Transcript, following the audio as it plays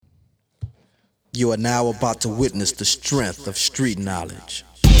You are now about to witness the strength of street knowledge.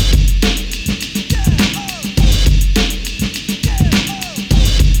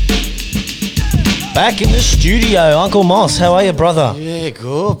 Back in the studio, Uncle Moss. How are you, brother? Yeah,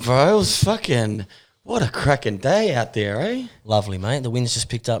 good, bro. It was fucking... What a cracking day out there, eh? Lovely, mate. The wind's just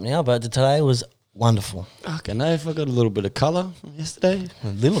picked up now, but today was wonderful. Fucking if I got a little bit of colour from yesterday. A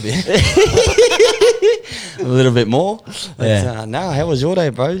little bit. A little bit more. But, Yeah. how was your day,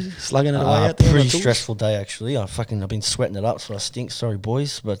 bro? Slugging it away out there? Pretty on the tools? stressful day, actually. I've been sweating it up, so I stink. Sorry,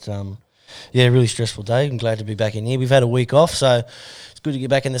 boys. But, yeah, really stressful day. I'm glad to be back in here. We've had a week off, so it's good to get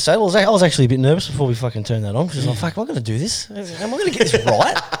back in the saddle. I was actually a bit nervous before we fucking turned that on because I'm like, fuck, am I going to do this? Am I going to get this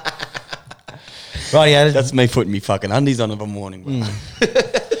right? Right, yeah. That's me putting me fucking undies on of a morning, bro.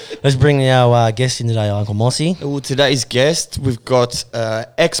 Let's bring our guest in today, Uncle Mossy. Well, today's guest, we've got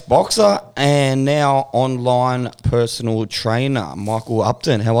ex-boxer and now online personal trainer, Michael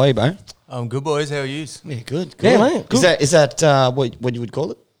Upton. How are you, bro? I'm good, boys. How are you? Yeah, good. Yeah, mate, good. Is that what you would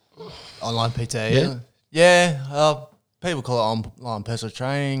call it? Online PT. Yeah. Yeah. People call it online personal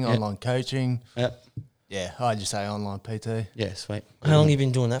training, Yeah. online coaching. Yeah. Yeah, I just say online PT. Yeah, sweet. How long have you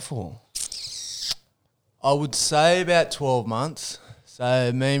been doing that for? I would say about 12 months.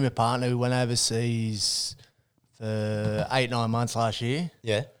 So me and my partner, we went overseas for 8-9 months last year.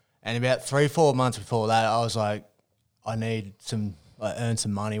 Yeah. And about 3-4 months before that, I was like, I need some, earn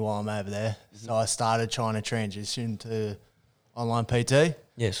some money while I'm over there. So I started trying to transition to online PT.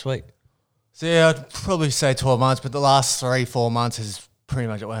 Yeah, sweet. So yeah, I'd probably say 12 months, but the last 3-4 months is pretty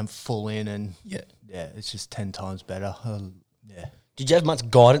much went full in, and yeah, it's just 10 times better. Yeah. Did you have much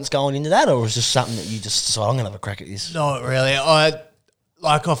guidance going into that, or was it just something that you just decided, I'm going to have a crack at this? Not really.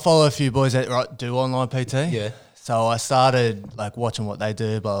 I follow a few boys that do online PT. Yeah. So I started watching what they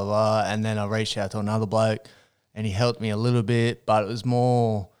do, blah, blah, blah, and then I reached out to another bloke and he helped me a little bit, but it was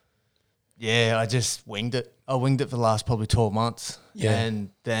more, I just winged it. I winged it for the last probably 12 months. Yeah. And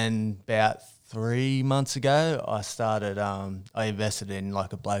then about 3 months ago, I started, I invested in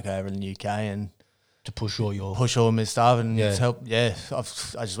a bloke over in the UK and To push all your... push all my stuff and Yeah. it's helped. Yeah, I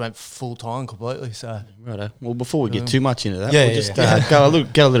just went full time completely. So Righto. Well, before we get too much into that, Yeah, we'll yeah, just yeah.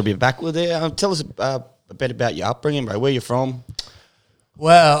 get a little bit backward there. Tell us a bit about your upbringing, bro. Where you're from?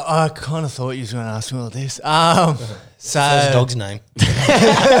 well, I kind of thought you were going to ask me all this. What's his dog's name?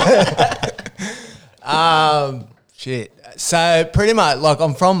 Shit. So pretty much,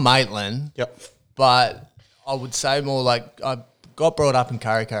 I'm from Maitland. Yep. But I would say more I got brought up in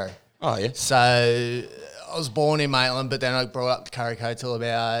Kurri Kurri. Oh, yeah. So I was born in Maitland, but then I brought up to Kurri Kurri till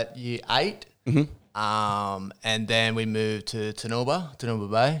about year 8. Mm-hmm. And then we moved to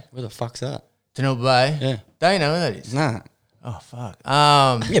Tanulba Bay. Where the fuck's that? Tanulba Bay. Yeah. Don't you know where that is? Nah. Oh, fuck.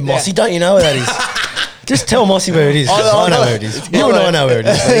 Yeah, Mossy, don't you know where that is? Just tell Mossy where it is, 'cause I know where it is. You and I know where it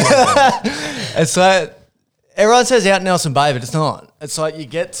is. It's everyone says out Nelson Bay, but it's not. It's you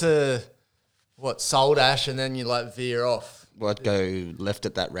get to, Soldash, and then you veer off. Well, I'd go left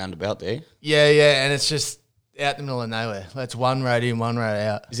at that roundabout there. Yeah, and it's just out in the middle of nowhere. That's one road in, one road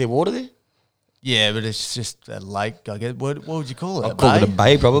out. Is there water there? Yeah, but it's just a lake, I guess. What would you call it? I'll call it a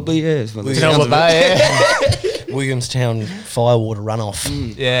bay, probably, yeah. Tanulba Bay, yeah. Williamstown firewater runoff.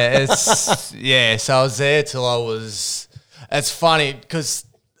 Yeah, so I was there till I was... It's funny, because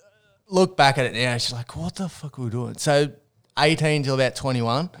look back at it now, she's like, what the fuck were we doing? So 18 till about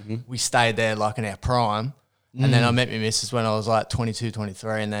 21, we stayed there in our prime. And then I met my missus when I was 22,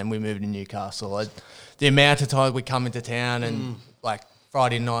 23, and then we moved to Newcastle. The amount of times we come into town and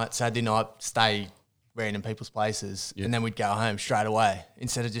Friday night, Saturday night, stay random people's places, and then we'd go home straight away.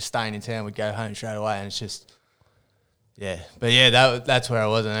 Instead of just staying in town, we'd go home straight away, and it's just, yeah. But yeah, that's where I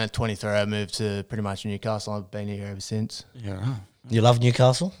was, and at 23, I moved to pretty much Newcastle. I've been here ever since. Yeah, right. You love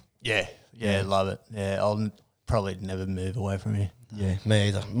Newcastle? Yeah, love it. Yeah, I'll probably never move away from here. Yeah, me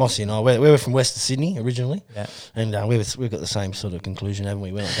either. Mossy and I, we were from Western Sydney originally. Yeah. And we've got the same sort of conclusion, haven't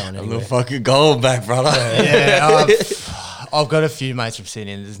we? We're not going A anywhere. little fucking gold back, brother. Yeah, I've got a few mates from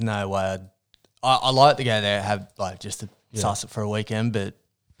Sydney, and there's no way I like to go there and have just to suss it for a weekend, but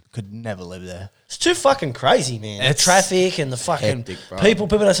could never live there. It's too fucking crazy, man. The It's traffic and the fucking hectic, bro. people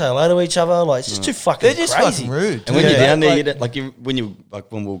don't say hello to each other. It's just too fucking They're just crazy. fucking rude. And when you're Yeah. down there, you don't, when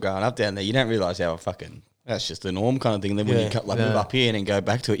we were going up down there, you don't realise how fucking... That's just the norm kind of thing. Then when Yeah. you move up here and then go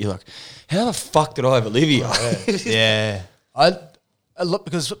back to it, you're like, how the fuck did I ever live here? Yeah. I look,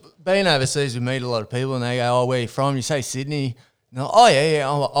 because being overseas, we meet a lot of people and they go, oh, where are you from? You say Sydney. No, oh, yeah.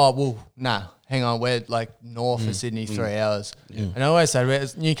 I'm like, oh, well, nah, hang on. We're north of Sydney, 3 hours. And I always say,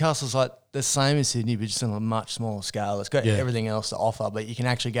 Newcastle's the same as Sydney, but just on a much smaller scale. It's got Yeah. everything else to offer, but you can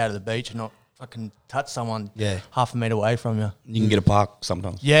actually go to the beach and not fucking touch someone Yeah. half a metre away from you. You can get a park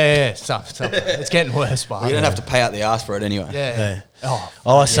sometimes. Yeah. So it's getting worse, but You don't have to pay out the ass for it anyway. Yeah. Oh,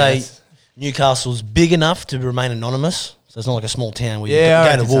 I say yes. Newcastle's big enough to remain anonymous. So it's not like a small town where Yeah, I you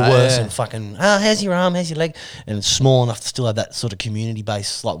go to reckon so, Woolworths yeah. and fucking, how's your arm, how's your leg? And it's small enough to still have that sort of community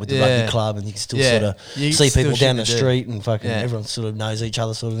base, like with the Yeah. rugby club, and you can still Yeah. sort of You see still people down the shit to do. street and fucking Yeah. everyone sort of knows each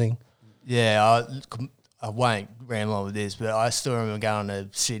other sort of thing. Yeah, I won't ramble on with this, but I still remember going to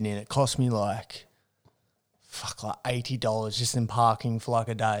Sydney and it cost me like $80 just in parking for like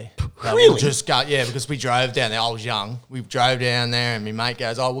a day. Like, Really? we'll just go, because we drove down there. I was young. We drove down there and my mate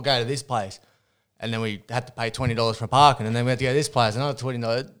goes, "Oh, we'll go to this place." And then we had to pay $20 for parking, and then we had to go to this place, another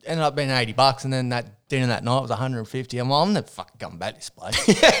 $20. It ended up being $80, and then that dinner that night was $150. I'm like, I'm never fucking coming back to this place.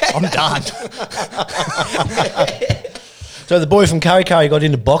 I'm done. So the boy from Curry got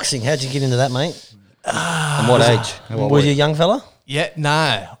into boxing. How'd you get into that, mate? And what age? How old Was were you a young fella? Yeah,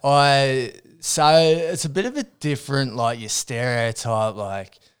 no. So it's a bit of a different, like, your stereotype,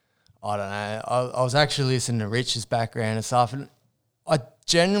 like, I don't know. I was actually listening to Rich's background and stuff, and I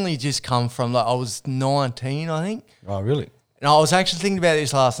generally just come from, like, I was 19, I think. Oh, really? And I was actually thinking about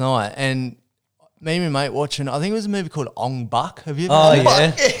this last night, and me and my mate watching, I think it was a movie called Ong Bak. Have you ever Oh, seen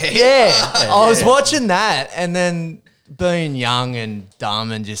it? yeah. Yeah. I was watching that, and then being young and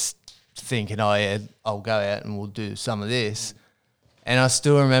dumb and just thinking, oh, yeah, I'll go out and we'll do some of this. And I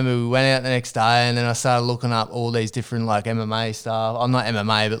still remember we went out the next day, and then I started looking up all these different, like, MMA stuff. I'm not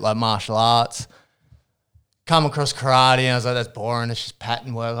MMA, but, like, martial arts. Come across karate, and I was like, that's boring. It's just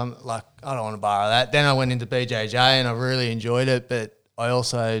pattern work. I'm like, I don't want to borrow that. Then I went into BJJ, and I really enjoyed it, but I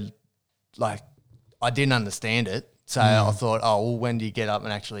also, like, I didn't understand it. So I thought, oh, well, when do you get up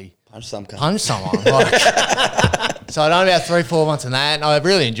and actually Punch some cunt. punch someone? Like, so I done about 3-4 months in that, and I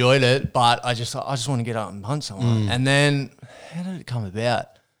really enjoyed it, but I just want to get up and punch someone. And then, how did it come about?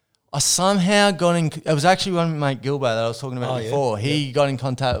 I somehow got in, it was actually one of my mate Gilbert that I was talking about before. He got in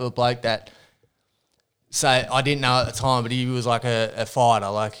contact with a bloke that, so I didn't know at the time, but he was like a fighter,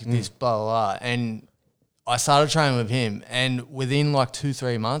 like this, blah, blah, blah. And I started training with him, and within like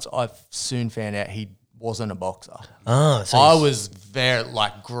 2-3 months, I soon found out he wasn't a boxer. Ah, so I he's- was very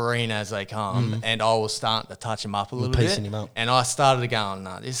like green as they come, and I was starting to touch him up a little bit. piecing him up. And I started going,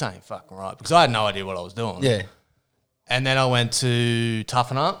 nah, this ain't fucking right, because I had no idea what I was doing. Yeah. And then I went to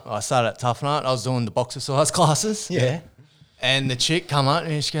Toughen Up. I started at Toughen Up. I was doing the boxercise classes. Yeah. And the chick come up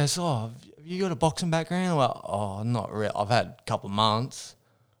and she goes, "Oh, have you got a boxing background?" I'm like, "Oh, not really. I've had a couple of months."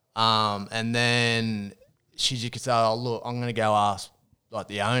 And then she just said, "Oh, look, I'm going to go ask like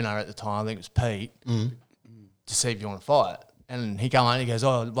the owner at the time, I think it was Pete, to see if you want to fight." And he come on and he goes,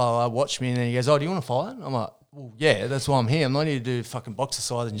 "Oh, well, watch me." And then he goes, "Oh, do you want to fight?" I'm like, "Well, yeah, that's why I'm here. I'm not here to do fucking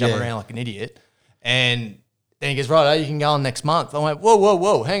boxercise and jump Yeah. around like an idiot." And then he goes, "Right, you can go on next month." I went,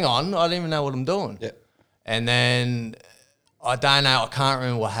 whoa, hang on. I don't even know what I'm doing. Yeah. And then I don't know, I can't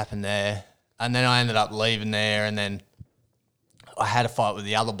remember what happened there. And then I ended up leaving there, and then I had a fight with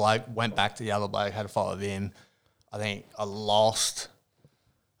the other bloke, went back to the other bloke, had a fight with him. I think I lost.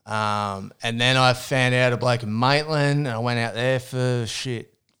 And then I found out a bloke in Maitland, and I went out there for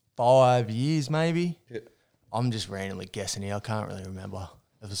 5 years maybe. Yeah. I'm just randomly guessing here. I can't really remember.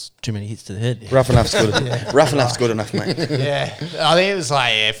 It was Too many hits to the head. Rough enough's good. Rough enough's good enough, mate. yeah, I think it was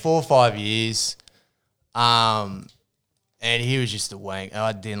like 4 or 5 years. And he was just a wank.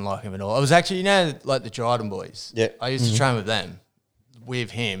 I didn't like him at all. It was actually, like the Dryden boys. Yeah. I used to train with them,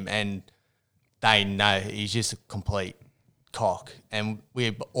 with him, and they know he's just a complete cock. And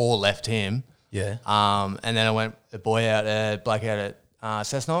we all left him. Yeah. And then I went a boy out there, bloke out at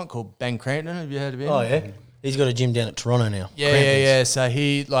Cessnock called Ben Crampton. Have you heard of him? Oh, yeah. He's got a gym down at Toronto now. Yeah. So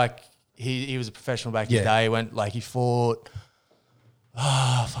he was a professional back in the Yeah. day. He fought.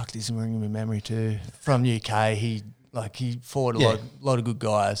 Oh fuck! This is bringing me memory too. From UK, he fought a lot of good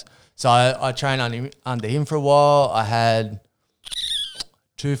guys. So I trained under him for a while. I had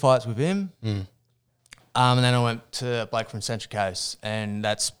 2 fights with him. And then I went to a bloke from Central Coast, and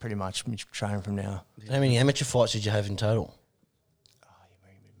that's pretty much me training from now. How many amateur fights did you have in total? You're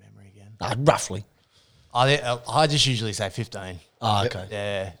bringing me memory again. Roughly. I just usually say 15. Oh, okay.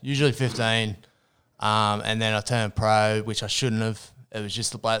 Yeah, usually 15. And then I turned pro, which I shouldn't have. It was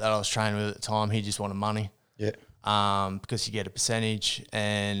just the bloke that I was training with at the time. He just wanted money. Yeah. Because you get a percentage.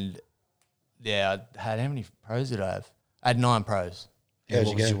 And yeah, I had, how many pros did I have? I had 9 pros. Yeah, How'd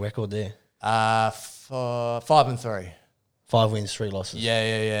what you was go? your record there? 5-3. 5 wins, 3 losses.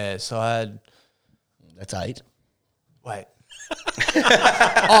 Yeah. So I had, That's 8. wait.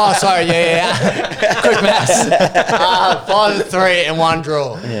 Oh, sorry. Yeah. Quick maths. 5-3 and 1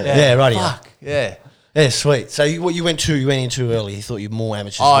 draw. Yeah, right. Fuck. Yeah. Yeah, sweet. So you went in too early. You thought you were more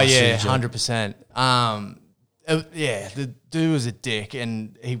amateurs. Oh would have yeah, suited you. 100%. Yeah, the dude was a dick,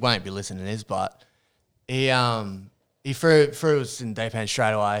 and he won't be listening to this, but he threw us in deep end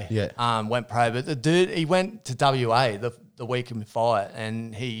straight away. Yeah. Went pro, but the dude, he went to WA the week of my fight,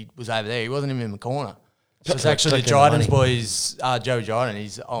 and he was over there. He wasn't even in the corner. So it's actually the Collecting the Dryden's money. boys, Joe Dryden.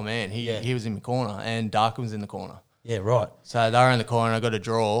 He's he was in the corner, and Darkin was in the corner. Yeah, right. So they were in the corner. I got a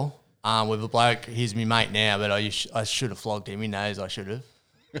draw with a bloke. He's my mate now, but I should have flogged him. He knows I should have.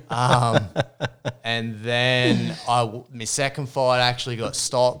 And then my second fight actually got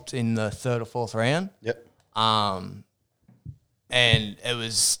stopped in the third or fourth round. Yep. And it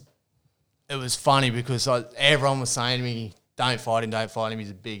was funny because everyone was saying to me, don't fight him,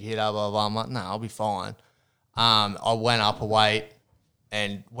 he's a big hitter, blah, blah, blah. I'm like, no, I'll be fine. I went up a weight,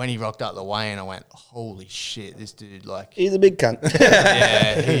 and when he rocked up the weigh-in, I went, holy shit, this dude, like, He's a big cunt.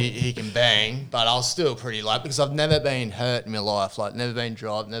 yeah, he can bang, but I was still pretty light because I've never been hurt in my life, like, never been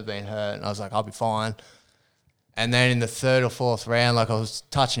dropped, never been hurt, and I was like, I'll be fine. And then in the third or fourth round, like, I was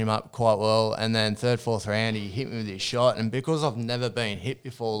touching him up quite well, and then third, fourth round, he hit me with his shot, and because I've never been hit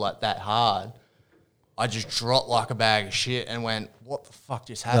before, like, that hard, I just dropped like a bag of shit and went, what the fuck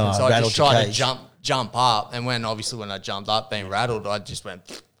just happened? No, so I just tried to cage. jump up, and when I jumped up, being rattled, I just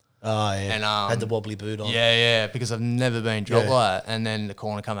went, Oh, yeah. And, had the wobbly boot on. yeah, because I've never been dropped Yeah. like that. And then the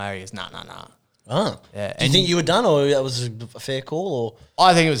corner come over, he goes, nah. Oh. Yeah, Do you and think you were done, or that was a fair call? Or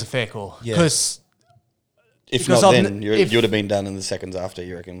I think it was a fair call Yeah. because If Because not I've then, n- you if- would have been done in the seconds after,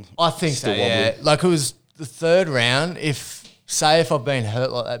 you reckon? I think Still so, yeah. wobbly. Like, it was the third round. If I've been hurt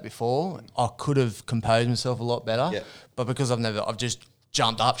like that before, I could have composed myself a lot better. Yeah. But because I've just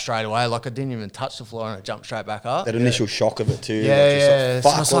jumped up straight away. Like, I didn't even touch the floor, and I jumped straight back up. That initial shock of it too. Yeah. Like, just like, So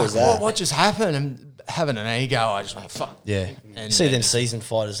I fuck, was what was like, that? what just happened? And having an ego, I just went, fuck. yeah, And see then- them seasoned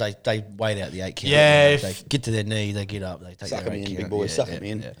fighters. They wait out the 8 count. Yeah, you know, if- they get to their knee, they get up, they take Suck their 'em 8 in, count. big boy, Yeah, suck yeah, 'em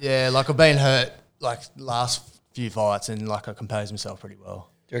in. yeah. Yeah, like, I've been hurt, like, last few fights, and, like, I composed myself pretty well.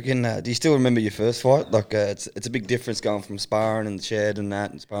 Do you reckon? Do you still remember your first fight? Like, it's a big difference going from sparring and the shed and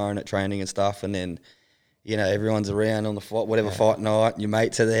that, and sparring at training and stuff, and then, you know, everyone's around on the fight, whatever fight night, and your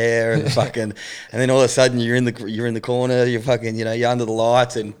mates are there, and fucking, and then all of a sudden you're in the corner, you're fucking, you know, you're under the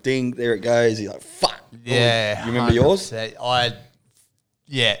lights, and ding, there it goes. You're like, fuck. Yeah. You remember yours? 100%.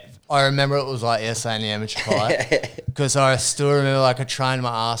 I remember it was like yesterday in the amateur fight because I still remember, like, I trained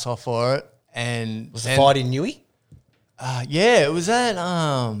my ass off for it. And Was the fight in Newey? yeah, it was at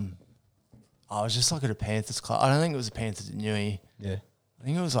I was just like at a Panthers club. I don't think it was a Panthers at Newey. Yeah. I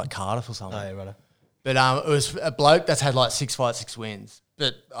think it was like Cardiff or something. Oh, yeah, right. But it was a bloke that's had like 6 fights, 6 wins.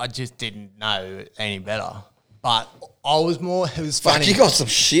 But I just didn't know any better. But I was more. It was Fuck, funny. you got some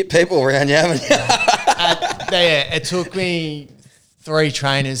shit people around you, haven't you? Yeah, it took me 3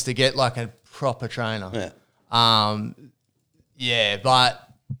 trainers to get like a proper trainer. Yeah. Yeah, but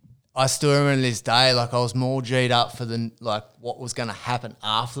I still remember this day, like, I was more G'd up for what was going to happen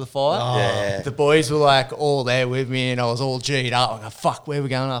after the fight. Yeah. The boys were like all there with me, and I was all G'd up. I go, fuck, where are we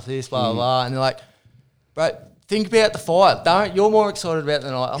going after this, blah, blah, blah. And they're like, bro, think about the fight. You're more excited about it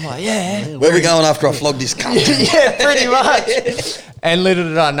than I. I'm like, yeah. Where are we going after I flog this cunt? Yeah, pretty much. And little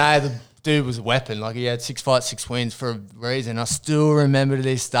did I know, the dude was a weapon. Like, he had 6 fights, 6 wins for a reason. I still remember to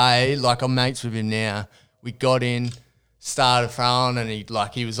this day, like, I'm mates with him now. We got in, started throwing, and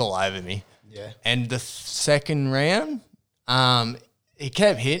he was all over me. Yeah. And the second round, he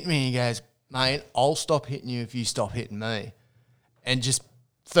kept hitting me. He goes, mate, I'll stop hitting you if you stop hitting me. And just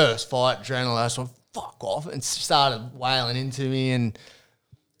first fight, adrenaline, I just went, fuck off, and started wailing into me. And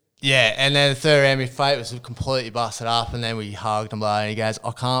yeah, and then the third round, my fate was completely busted up, and then we hugged and blah, and he goes,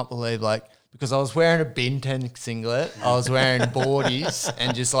 I can't believe, like, because I was wearing a bin 10 singlet, I was wearing boardies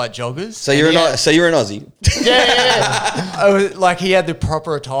and just like joggers. So And you're he had- you're an Aussie. yeah. I was, like, he had the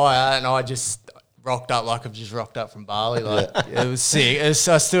proper attire, and I just rocked up like I've just rocked up from Bali. Like, it was sick. I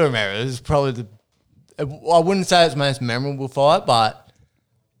still remember it. It was probably I wouldn't say it's the most memorable fight, but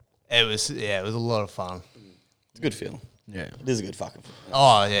it was a lot of fun. It's a good feeling. Yeah. It is a good fucking feeling.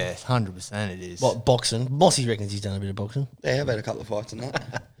 Oh yeah, 100% it is. What, boxing? Mossy reckons he's done a bit of boxing. Yeah, I've had a couple of fights in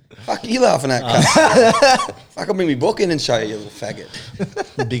that. Fuck, you laughing at, cunt? Fuck, I'll bring me book in and show you, you little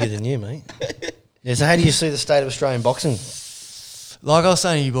faggot. Bigger than you, mate. Yeah, so how do you see the state of Australian boxing? Like I was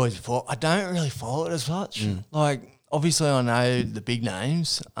saying to you boys before, I don't really follow it as much. Like, obviously I know the big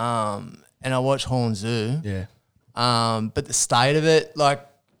names, and I watch Horn Zoo. Yeah. But the state of it, like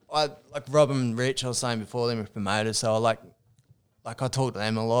Rob and Rich, I was saying before, them were promoters, so I I talk to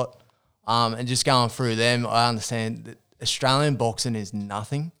them a lot. And just going through them, I understand that Australian boxing is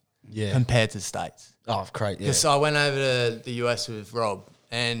nothing Yeah. compared to the States. Oh, great. Yeah. Because I went over to the US with Rob,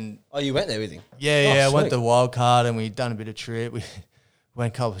 And Oh, you went there with him? yeah, I went sweet. to Wild Card and we done a bit of trip. We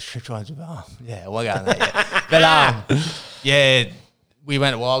went a couple of trip rides. Yeah, we're going that yet. But yeah, we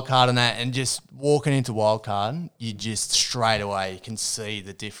went to Wild Card and that, and just walking into Wild Card, you just straight away can see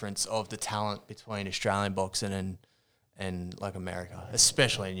the difference of the talent between Australian boxing and like America,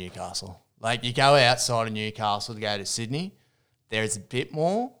 especially in Newcastle. Like you go outside of Newcastle to go to Sydney, there's a bit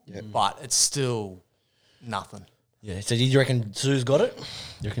more, but it's still nothing. Yeah. So, do you reckon Zoo's got it?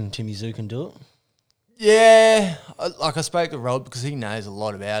 You reckon Timmy Zoo can do it? Yeah, I spoke to Rod because he knows a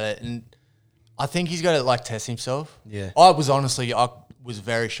lot about it, and I think he's got to like test himself. Yeah. I was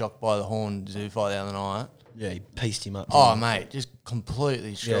very shocked by the Horn Zoo fight the other night. Yeah, he pieced him up. Oh mate, just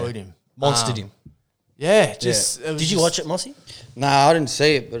completely destroyed him, Monstered him. Yeah, just Did you watch it, Mossy? Nah, I didn't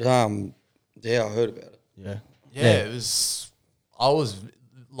see it, but yeah, I heard about it. Yeah. Yeah, it was. I was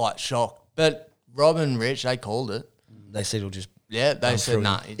like shocked, but Rob and Rich they called it. They said it'll just. Yeah, they said through.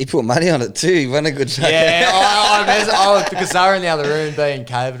 nah. He put money on it too. He won a good shot. Yeah, I because they were in the other room being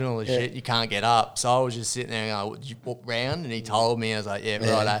COVID and all the shit. You can't get up, so I was just sitting there and going, "Did you book round?" And he told me, I was like, "Yeah,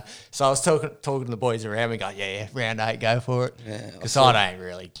 righto." So I was talking to the boys around me, going, "Yeah, round 8, go for it." Yeah, Because I don't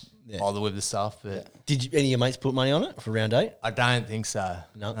really bother with the stuff, but Did any of your mates put money on it for round 8? I don't think so.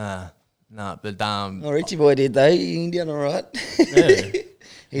 No. No, but Oh, Richie boy did though. He done all right. Yeah.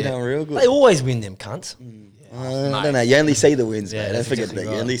 He done real good. They always win them cunts. I don't know. You only see the wins, Yeah, mate. Don't that's forget exactly that.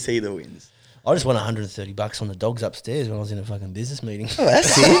 You right. only see the wins. I just won $130 on the dogs upstairs when I was in a fucking business meeting. Oh,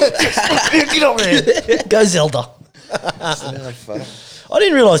 that's it. Get up there. Go Zelda. Oh, fuck. I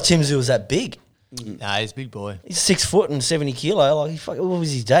didn't realise Tim Zoo was that big. nah, he's a big boy. He's 6 foot and 70 kilo. Like, what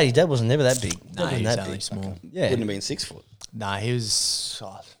was his dad? His dad wasn't never that big. Nah, Never he been was that only big. small. Yeah. Wouldn't have been 6 foot. Nah, he was.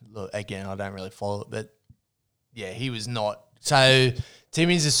 Look, again, I don't really follow it, but yeah, he was not. So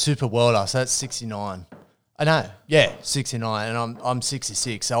Timmy's a super welter, so that's 69. I know, yeah, 69, and I'm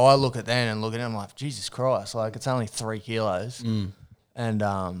 66. So I look at that and look at him, I'm like, Jesus Christ, like it's only 3 kilos, and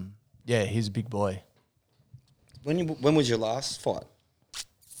yeah, he's a big boy. When was your last fight?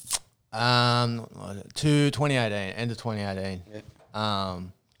 2018, end of 2018. Yeah.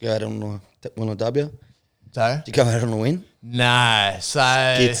 Go out on a W? So Did you go out on a win? no,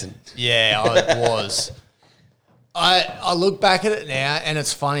 so Gibson. yeah, it was. I look back at it now and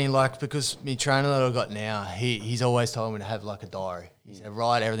it's funny, like, because my trainer that I've got now, he's always told me to have like a diary. He said,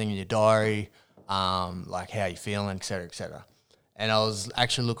 write everything in your diary, like how you feeling, et cetera, et cetera. And I was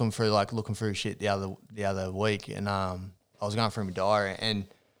actually looking through shit the other week, and I was going through my diary and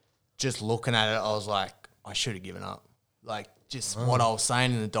just looking at it, I was like, I should have given up. Like just what I was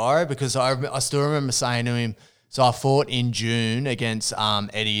saying in the diary, because I still remember saying to him, so I fought in June against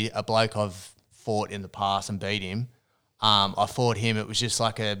Eddie, a bloke I've fought in the past and beat him. I fought him. It was just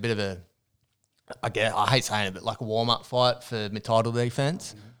like a bit of a, I hate saying it, but like a warm-up fight for my title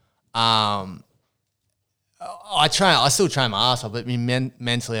defense. I still train my ass off, but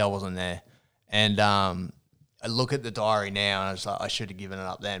mentally I wasn't there. And I look at the diary now and I was like, I should have given it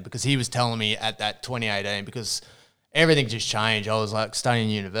up then, because he was telling me at that 2018, because everything just changed. I was like studying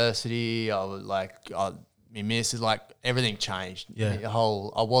university. I was like, my missus, like everything changed. Yeah.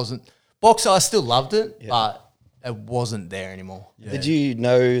 I wasn't, boxer, I still loved it, but it wasn't there anymore. Yeah. Did you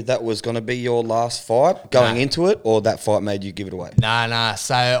know that was going to be your last fight going into it, or that fight made you give it away? Nah.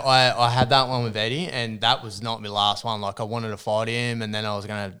 So I had that one with Eddie, and that was not my last one. Like I wanted to fight him, and then I was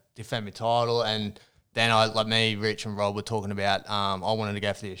going to defend my title, and then me, Rich, and Rob were talking about I wanted to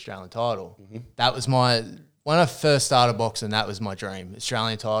go for the Australian title. That was when I first started boxing, that was my dream,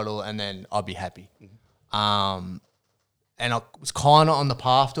 Australian title, and then I'd be happy. And I was kind of on the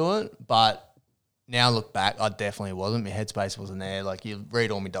path to it, but now I look back, I definitely wasn't. My headspace wasn't there. Like you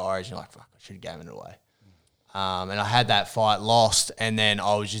read all my diaries, you're like, fuck, I should have given it away. And I had that fight lost, and then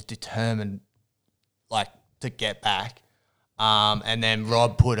I was just determined, like, to get back. And then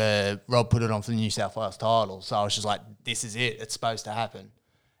Rob put it on for the New South Wales title. So I was just like, this is it. It's supposed to happen.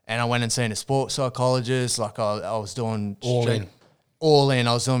 And I went and seen a sports psychologist. Like I was doing All in.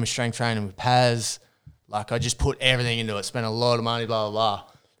 I was doing my strength training with Paz. Like I just put everything into it. Spent a lot of money, blah, blah, blah.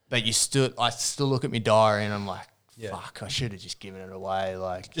 But I still look at my diary and I'm like, fuck, I should have just given it away.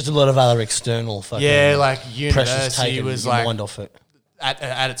 Like Just a lot of other external fucking like pressures university taken was your like mind off it.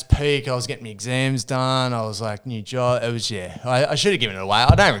 at its peak. I was getting my exams done. I was like, new job. It was, I should have given it away.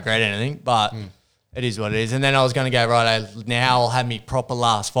 I don't regret anything, but it is what it is. And then I was going to go, right, now I'll have me proper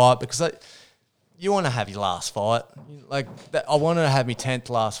last fight, because you want to have your last fight. Like I wanted to have my 10th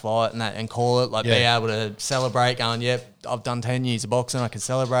last fight and call it, like be able to celebrate going, yep, I've done 10 years of boxing. I can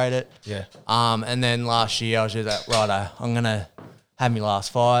celebrate it. Yeah. And then last year I was just like, righto, I'm going to have my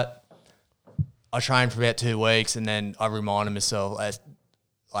last fight. I trained for about 2 weeks, and then I reminded myself,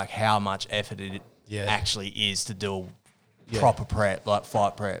 like how much effort it Yeah. actually is to do a proper prep, like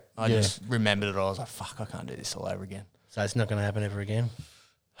fight prep. I Yeah. just remembered it. I was like, fuck, I can't do this all over again. So it's not going to happen ever again.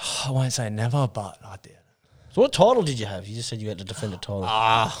 I won't say never, but I did. So what title did you have? You just said you had to defend a title.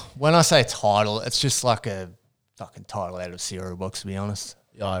 When I say title, it's just like a fucking title out of cereal box, to be honest.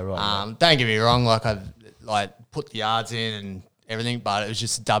 Yeah, right. Don't get me wrong, like I like put the yards in and everything, but it was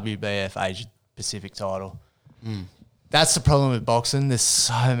just a WBF Asia Pacific title. That's the problem with boxing. There's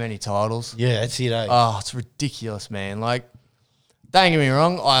so many titles. Yeah, that's it, eh? Oh, it's ridiculous, man. Like, don't get me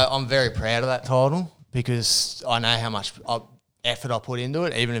wrong, I'm very proud of that title because I know how much effort I put into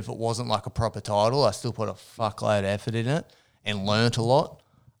it. Even if it wasn't like a proper title, I still put a fuckload of effort in it and learnt a lot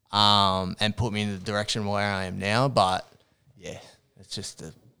and put me in the direction where I am now. But, yeah, it's just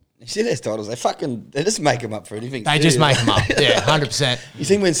You see those titles? They just make them up for anything. they too. just make them up. Yeah, 100%. You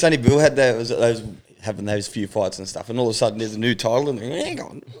think when Sonny Bill had those having those few fights and stuff, and all of a sudden there's a new title, and they're, hang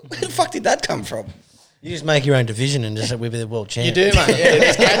on, where the fuck did that come from? You just make your own division and just we'll be the world champ. You do, mate. Yeah,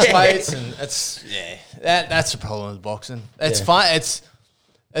 there's catch weights and that's the problem with boxing. It's fun.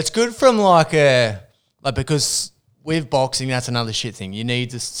 It's good from like because with boxing, that's another shit thing. You need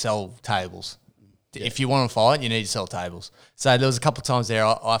to sell tables. Yeah. If you want to fight, you need to sell tables. So there was a couple of times there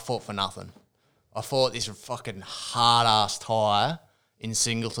I fought for nothing. I fought this fucking hard ass Thai in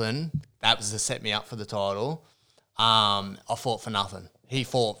Singleton. That was to set me up for the title. I fought for nothing. He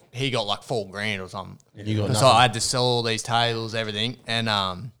got like $4,000 or something. You got So nothing. I had to sell all these tables, everything, and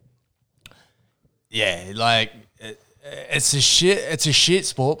like it's a shit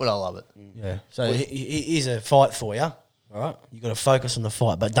sport, but I love it. Yeah. So here's a fight for you. All right. You got to focus on the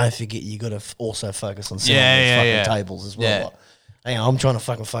fight, but don't forget you got to also focus on selling these fucking tables as well. Yeah. Like, hang on, I'm trying to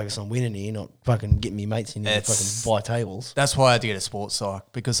fucking focus on winning here, not fucking getting me mates in here to It's- fucking buy tables. That's why I had to get a sports psych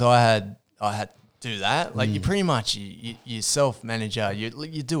because I had to do that. Like you pretty much you self manager.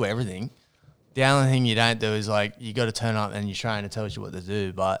 You do everything. The only thing you don't do is like you got to turn up and your trainer tells you what to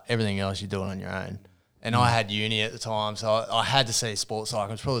do, but everything else you're doing on your own. And I had uni at the time, so I had to see sports psych.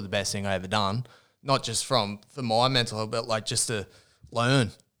 It was probably the best thing I ever done, not just for my mental health, but like just to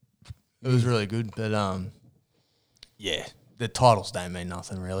learn. It was really good, but yeah, the titles don't mean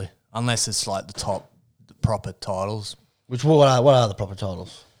nothing really, unless it's like the proper titles. What are the proper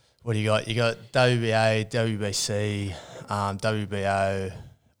titles? What do you got? You got WBA, WBC, WBO,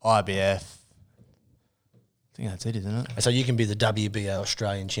 IBF. I think that's it, isn't it? So you can be the WBO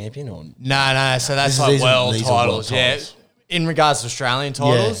Australian champion, or No. So that's These like are- world these are world titles. Yeah. titles. In regards to Australian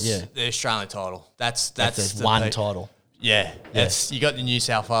titles, yeah. the Australian title. That's there's the one peak. title. Yeah, you got the New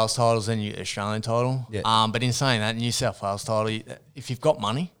South Wales titles, then you get the Australian title. Yeah. But in saying that, New South Wales title, if you've got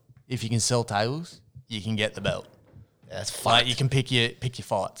money, if you can sell tables, you can get the belt. Yeah, that's Like you can pick your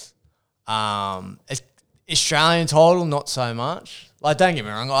fights. Australian title, not so much. Like, don't get me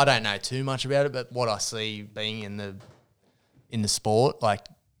wrong, I don't know too much about it, but what I see being in the sport, like,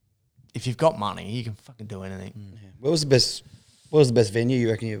 if you've got money, you can fucking do anything. What was the best venue you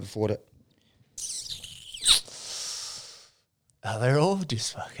reckon you ever fought at? They're all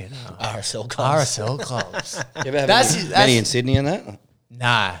just fucking RSL clubs. RSL clubs. You ever have That's- many in Sydney and that?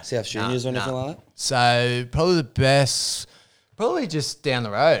 Nah. South Juniors or anything like that? So probably the best, probably just down the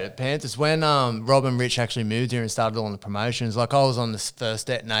road at Panthers. When Rob and Rich actually moved here and started all the promotions, like I was on this first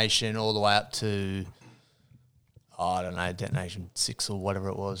Detonation all the way up to, I don't know, Detonation 6 or whatever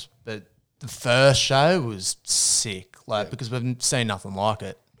it was. But the first show was sick, like because we've seen nothing like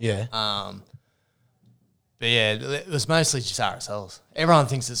it. Yeah. But yeah, it was mostly just RSLs. Everyone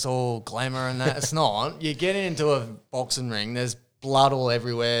thinks it's all glamour and that. It's not. You get into a boxing ring, there's blood all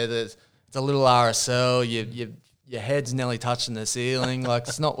everywhere. There's a little RSL. Your head's nearly touching the ceiling. Like,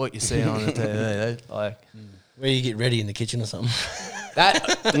 it's not what you see on the TV. Like Where you get ready in the kitchen or something.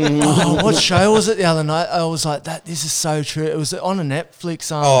 that. What show was it the other night? I was like, this is so true. It was on a Netflix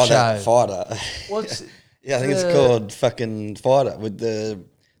show. That fighter. What's Yeah, I think it's called fucking Fighter with the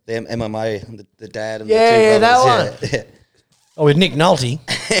MMA, the dad and Yeah, the two yeah, that brothers. one. Oh, with Nick Nolte.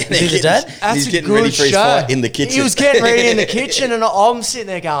 Is he the dad? That's He's a getting good ready for his show. fight in the kitchen. He was getting ready in the kitchen, and I'm sitting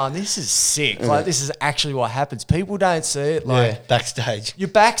there going, "This is sick! Like, this is actually what happens. People don't see it. Like, Yeah, backstage. you're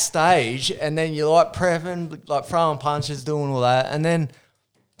backstage, and then you're like prepping, like throwing punches, doing all that, and then,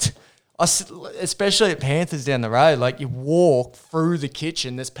 especially at Panthers down the road, like you walk through the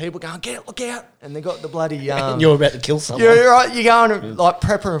kitchen, there's people going, look out, and they got the bloody. You're about to kill someone. You're right. You're going to, like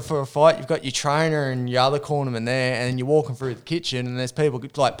prepping for a fight. You've got your trainer and your other cornerman there, and you're walking through the kitchen, and there's people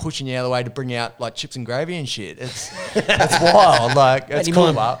like pushing you out of the way to bring out like chips and gravy and shit. It's wild. Like Mate, it's you cool.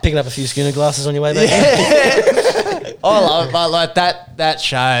 mind But picking up a few Schooner glasses on your way back? I love it. But like that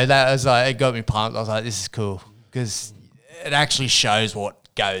show, that was like it got me pumped. I was like, this is cool because it actually shows what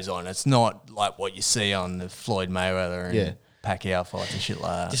goes on. It's not like what you see on the Floyd Mayweather and Pacquiao fights and shit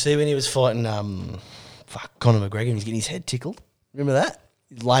like that. Did you see when he was fighting Conor McGregor and he's getting his head tickled? Remember that?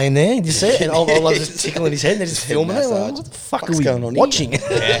 He's laying there, did you see it? And all was just tickling his head and they're just filming it. Like, what the fuck are we going on watching?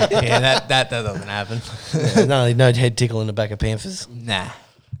 that doesn't happen. No head tickle in the back of Panthers. Nah.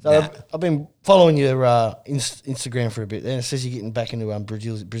 So I've been following your Instagram for a bit there, and it says you're getting back into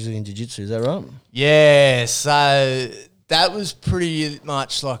Brazilian Jiu-Jitsu. Is that right? Yeah, so that was pretty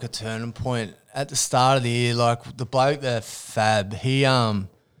much like a turning point at the start of the year. Like the bloke there, Fab, he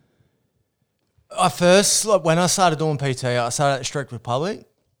I first, like when I started doing PT, I started at the Czech Republic,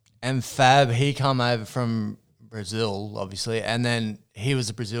 and Fab, he come over from Brazil, obviously, and then he was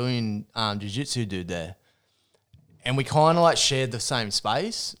a Brazilian jiu-jitsu dude there. And we kind of like shared the same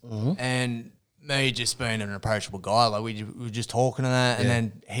space, and me just being an approachable guy, like we were just talking to that, and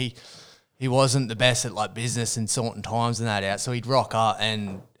then he wasn't the best at like business and sorting times and that out, so he'd rock up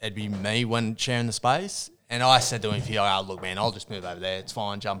and it'd be me when sharing the space. And I said to him, "Oh, look, man, I'll just move over there. It's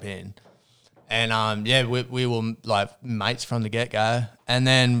fine, jump in." And we were like mates from the get-go. And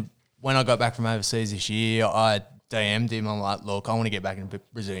then when I got back from overseas this year, I DM'd him. I'm like, look, I want to get back into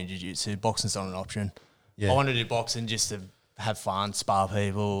Brazilian Jiu-Jitsu. Boxing's not an option. Yeah. I want to do boxing just to have fun, spar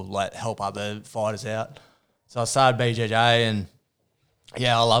people, like help other fighters out. So I started BJJ, and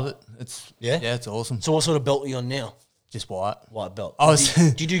I love it. It's awesome. So what sort of belt are you on now? Just white. White belt. Do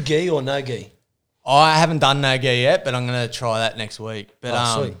you do gi or no gi? I haven't done no gi yet, but I'm going to try that next week.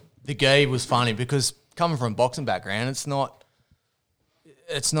 But sweet. The gi was funny because coming from a boxing background, it's not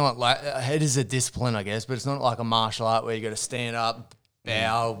like, it is a discipline, I guess, but it's not like a martial art where you got to stand up,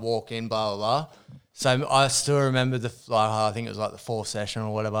 bow, walk in, blah, blah, blah. So I still remember I think it was like the fourth session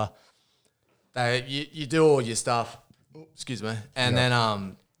or whatever. You do all your stuff, excuse me, and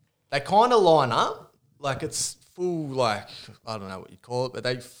then they kind of line up, like it's full, like, I don't know what you'd call it, but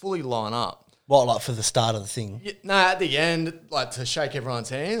they fully line up. What, like for the start of the thing? Yeah, no, at the end, like to shake everyone's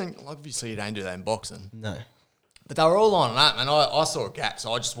hand. And obviously, you don't do that in boxing. No. But they were all lining up, and I saw a gap,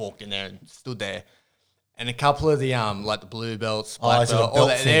 so I just walked in there and stood there. And a couple of the like the blue belts, black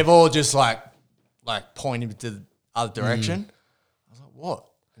belt, they've all just like pointing to the other direction. I was like, what?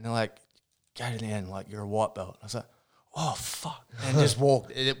 And they're like, go to the end, like you're a white belt. I was like, oh fuck, and just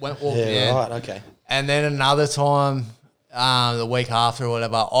walked. Walked in. Right, okay. And then another time. The week after or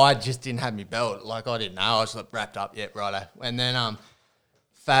whatever, I just didn't have my belt. Like, I didn't know. I was like wrapped up. Yeah, righto. And then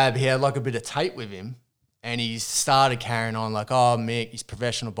Fab, he had like a bit of tape with him, and he started carrying on like, oh, Mick, he's a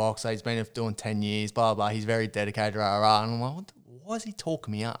professional boxer. He's been doing 10 years, blah, blah. He's very dedicated, rah, rah. And I'm like, why is he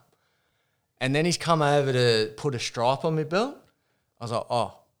talking me up? And then he's come over to put a stripe on my belt. I was like,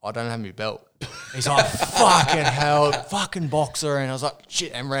 oh, I don't have my belt. He's like, fucking hell, fucking boxer. And I was like,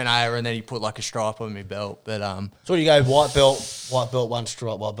 shit, and ran over, and then he put like a stripe on my belt. But so you go white belt, one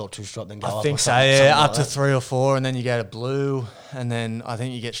stripe, white belt, two stripe, then go up. I think so, yeah, up to 3 or 4, and then you go to blue, and then I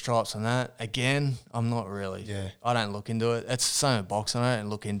think you get stripes on that. Again, I'm not really. Yeah. I don't look into it. It's the same with boxing. I don't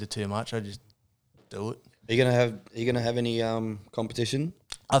look into too much. I just do it. Are you gonna have any competition?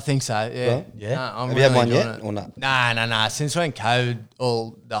 I think so, yeah. Right? Yeah. No, I'm Have really you had one doing yet it. or not? Nah. Since when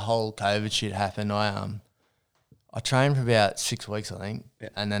the whole COVID shit happened, I trained for about 6 weeks, I think,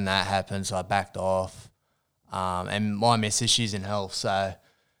 and then that happened, so I backed off. And my missus, she's in health, so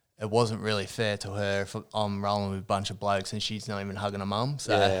it wasn't really fair to her if I'm rolling with a bunch of blokes and she's not even hugging her mum.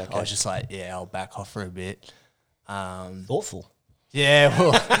 So I was just like, I'll back off for a bit. Thoughtful. Yeah,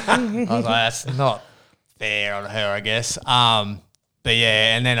 well, I was like, that's not fair on her, I guess. But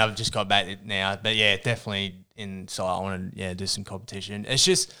yeah, and then I've just got back now. But yeah, definitely inside. I want to do some competition. It's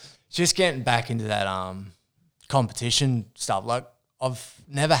just getting back into that competition stuff. Like I've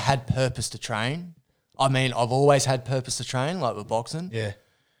never had purpose to train. I mean, I've always had purpose to train, like with boxing. Yeah.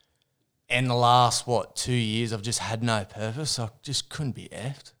 In the last 2 years, I've just had no purpose. I just couldn't be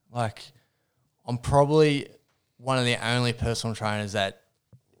effed. Like I'm probably one of the only personal trainers that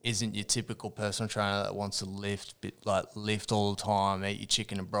isn't your typical personal trainer that wants to lift all the time, eat your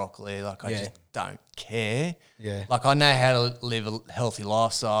chicken and broccoli. Like, I just don't care. Yeah. Like, I know how to live a healthy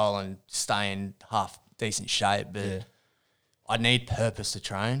lifestyle and stay in half decent shape, but I need purpose to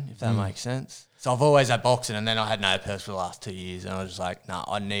train, if that makes sense. So I've always had boxing, and then I had no purpose for the last 2 years, and I was just like, nah,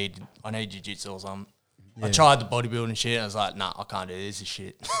 I need jiu-jitsu or something. I tried the bodybuilding shit, and I was like, nah, I can't do this. This is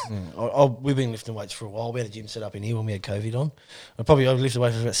shit. We've been lifting weights for a while. We had a gym set up in here when we had COVID on. I lifted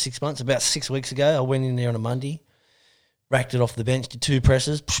weights for about 6 months. About 6 weeks ago, I went in there on a Monday, racked it off the bench, did 2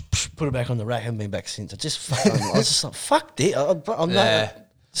 presses, put it back on the rack, haven't been back since. I was just like, fuck this. I'm not,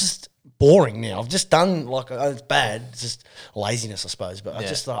 just boring now. I've just done it's bad. It's just laziness, I suppose. But I Yeah.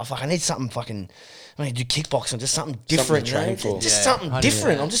 just thought, I need something fucking. I mean, do kickboxing, just something different. to train for. Just Yeah, something 100%.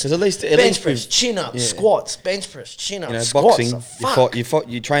 different. I'm just 'Cause at least bench press, we've- chin up, yeah. squats, bench press, chin up, You know, squats. boxing,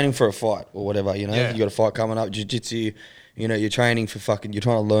 you're training for a fight or whatever, you know. Yeah. You got a fight coming up, jiu-jitsu, you know, you're training for fucking, you're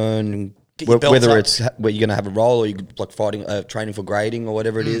trying to learn and Get your belts whether up. it's where you're going to have a role or you're like fighting, training for grading or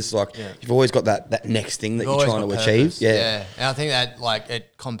whatever it is. Like, you've always got that next thing that You've you're always trying to got achieve. purpose. Yeah. And I think that like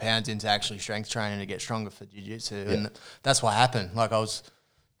it compounds into actually strength training to get stronger for jiu-jitsu. And that's what happened. Like I was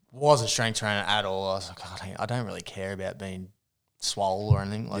a strength trainer at all. I was like, oh, I don't really care about being swole or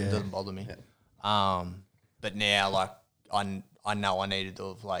anything. Like it doesn't bother me. But now like I know I needed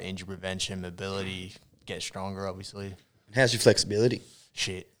to like injury prevention, mobility, get stronger obviously. How's your flexibility?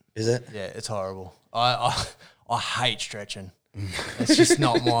 Shit. Is it? Yeah, it's horrible. I hate stretching. It's just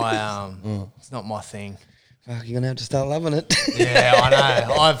not my it's not my thing. Fuck, you're going to have to start loving it. Yeah, I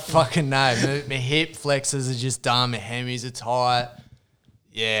know. I fucking know. My hip flexors are just done. My hammies are tight.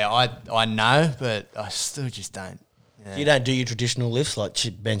 Yeah, I know, but I still just don't. Yeah. You don't do your traditional lifts like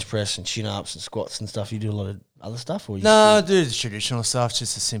bench press and chin ups and squats and stuff. You do a lot of other stuff, or you No, I do the traditional stuff,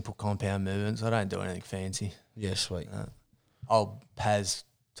 just the simple compound movements. I don't do anything fancy. Yeah, sweet. Old Paz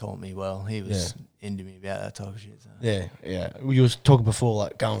taught me well. He was into me about that type of shit. So. Yeah, yeah. You was talking before,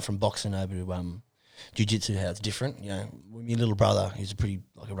 like going from boxing over to jiu-jitsu, how it's different. You know, with my little brother, he's a pretty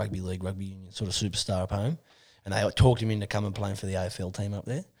like a rugby union sort of superstar up home, and they talked him into coming playing for the AFL team up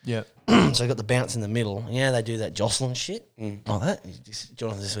there. Yeah. So he got the bounce in the middle. Yeah, they do that jostling shit like that.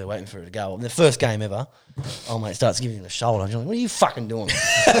 Jonathan's just there waiting for it to go. And the first game ever, old mate starts giving him a shoulder. And you're like, what are you fucking doing?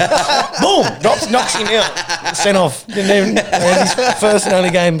 Boom! Knocks him out. Sent off. Didn't even, his first and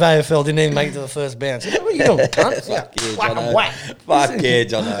only game of AFL, didn't even make it to the first bounce. What are you doing, cunt? Yeah, Whack Jono. and whack. Fuck yeah,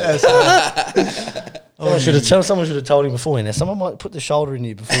 Jono. Someone should have told him beforehand. Now, someone might put the shoulder in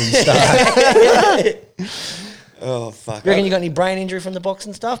you before you start. Oh, fuck. You reckon you got any brain injury from the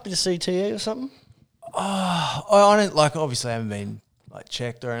boxing stuff? Bit of CTE or something? I don't like. Obviously, I haven't been like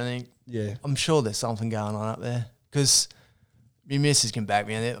checked or anything. Yeah. I'm sure there's something going on up there because my missus can back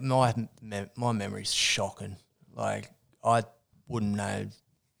me on it. My memory's shocking. Like I wouldn't know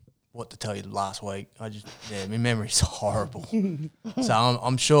what to tell you last week. My memory's horrible. So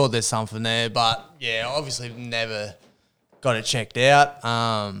I'm sure there's something there, but yeah, obviously never got it checked out.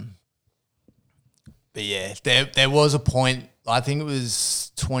 But yeah, there was a point. I think it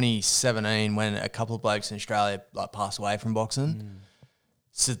was 2017 when a couple of blokes in Australia like passed away from boxing.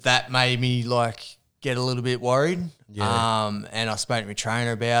 So that made me like get a little bit worried. Yeah. And I spoke to my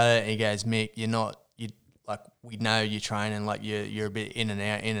trainer about it, and he goes, "Mick, we know you're training, like you're a bit in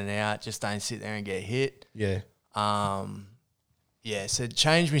and out. Just don't sit there and get hit." Yeah. Yeah. So it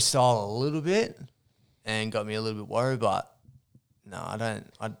changed my style a little bit, and got me a little bit worried. But no, I don't.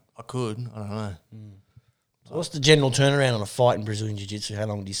 I could. I don't know. So what's the general turnaround on a fight in Brazilian Jiu-Jitsu? How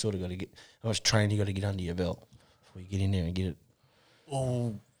long do you sort of got to get? How much training you got to get under your belt before you get in there and get it?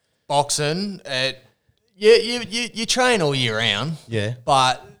 Well, boxing, you train all year round. Yeah.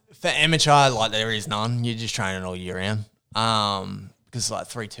 But for amateur, like there is none. You're just training all year round. Because it's like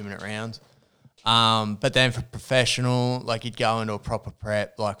 3 2-minute rounds. But then for professional, like you'd go into a proper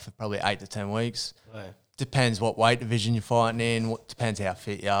prep, like for probably 8 to 10 weeks. Right. Depends what weight division you're fighting in. Depends how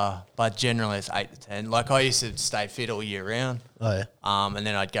fit you are. But generally, it's 8 to 10. Like I used to stay fit all year round. Oh yeah. And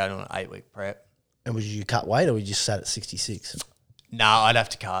then I'd go to an 8-week prep. And was you cut weight or you just sat at 66? No, I'd have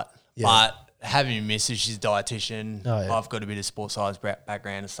to cut. Yeah. But having a missus, she's a dietitian. Oh, yeah. I've got a bit of sports science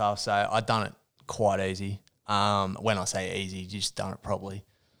background and stuff, so I've done it quite easy. When I say easy, just done it properly.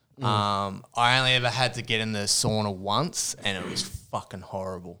 I only ever had to get in the sauna once, and it was fucking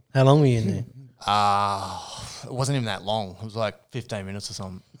horrible. How long were you in there? It wasn't even that long. It was like 15 minutes or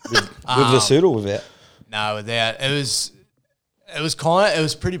something. With the suit or without? No, without. It was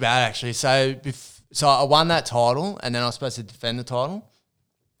pretty bad actually. So I won that title, and then I was supposed to defend the title.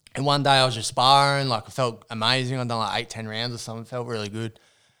 And one day I was just sparring, like I felt amazing. I'd done like 8-10 rounds or something. Felt really good.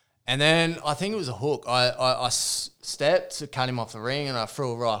 And then I think it was a hook. I stepped to cut him off the ring, and I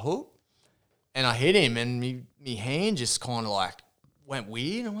threw a right hook, and I hit him, and me hand just kind of like went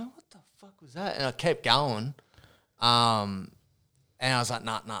weird. I went, what the fuck was that? And I kept going. And I was like,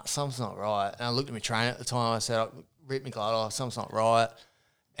 nah, something's not right. And I looked at my trainer at the time. I said, rip my glove off, something's not right.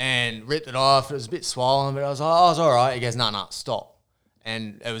 And ripped it off. It was a bit swollen, but I was like, oh, it's all right. He goes, nah, stop.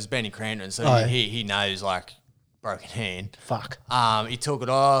 And it was Benny Crampton, so he knows like broken hand. Fuck. He took it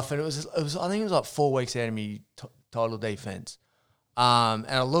off, and it was I think it was like 4 weeks out of me title defense. And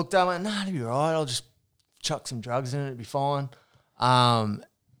I looked at him and went, nah, it'll be all right. I'll just chuck some drugs in it, it'll be fine. And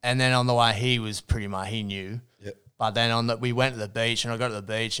then on the way, he was pretty much, he knew. Yep. But then we went to the beach, and I got to the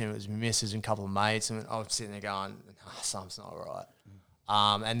beach, and it was my missus and a couple of mates, and I was sitting there going, something's not right.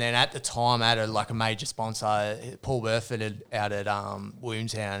 And then at the time, I had a major sponsor, Paul Burford out at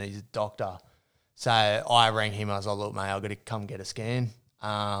Williamstown. He's a doctor. So I rang him. I was like, look, mate, I've got to come get a scan.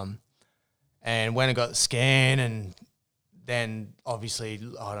 And when I got the scan, and then obviously,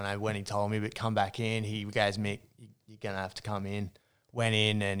 I don't know when he told me, but come back in. He goes, Mick, you're going to have to come in. Went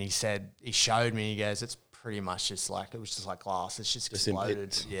in, and he showed me, he goes, it's pretty much just it was just like glass. It's just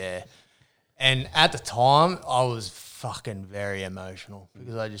exploded. Yeah. And at the time, I was fucking very emotional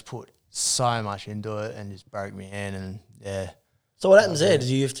because I just put so much into it and just broke my hand, and yeah. So what happens there? Did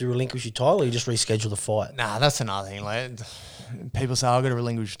you have to relinquish your title, or you just reschedule the fight? Nah, that's another thing. Like, people say I've got to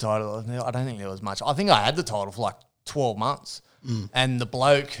relinquish the title. I don't think there was much. I think I had the title for 12 months. And the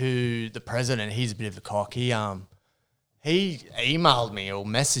bloke the president, he's a bit of a cock. He emailed me or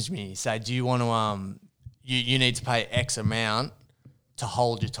messaged me. He said, do you want to, you need to pay X amount to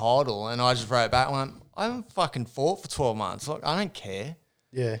hold your title? And I just wrote back, I haven't fucking fought for 12 months. I don't care.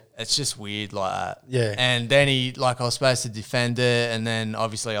 Yeah. It's just weird like that. Yeah. And then I was supposed to defend it, and then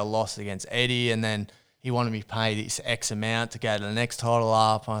obviously I lost against Eddie, and then he wanted me to pay this X amount to go to the next title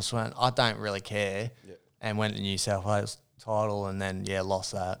up. And I just went, I don't really care. Yep. And went to New South Wales title, and then,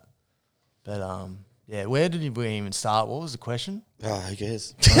 lost that. But, where did we even start? What was the question? Oh, who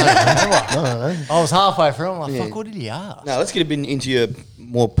cares? No. I was halfway through. I'm like, fuck, what did he ask? No, let's get a bit into your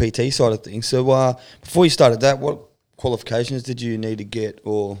more PT side of things. So before you started that, what qualifications did you need to get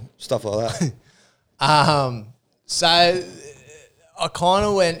or stuff like that? So I kind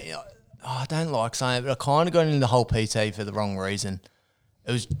of went, I don't like saying it, but I kind of got into the whole PT for the wrong reason.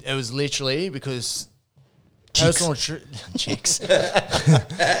 It was literally because personal chicks.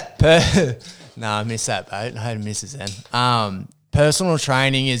 No, I missed that boat. I had misses then. Personal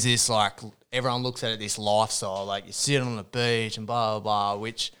training is this everyone looks at it this lifestyle, you sit on the beach and blah blah blah,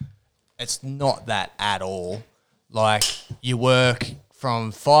 which it's not that at all. You work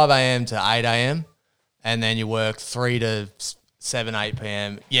from 5 a.m. to 8 a.m. and then you work 3 to 7, 8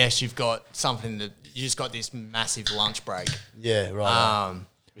 p.m. Yes, you've got something that you just got this massive lunch break. Yeah, right.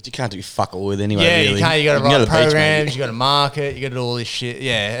 But you can't do fuck all with anyway. Yeah, really. you can't. You got to can write go to the beach, programs. maybe. You got to market. You got to do all this shit.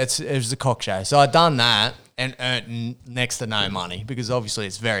 Yeah, it was a cock show. So I'd done that and earned next to no money because obviously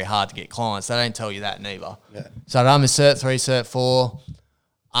it's very hard to get clients. They don't tell you that neither. Yeah. So I'd done my Cert 3, Cert 4.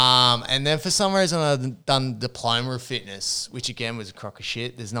 And then for some reason I'd done Diploma of Fitness, which again was a crock of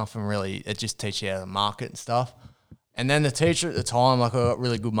shit. There's nothing really. It just teaches you how to market and stuff. And then the teacher at the time, I got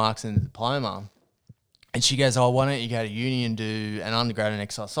really good marks in the diploma. And she goes, why don't you go to uni and do an undergrad in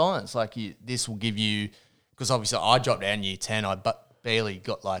exercise science? This will give you, because obviously I dropped out in year 10. I barely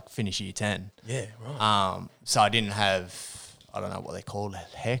got finish year 10. Yeah, right. So I didn't have, I don't know what they call it,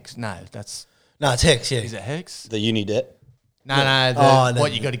 HEX? No, it's HEX, yeah. Is it HEX? The uni debt. No,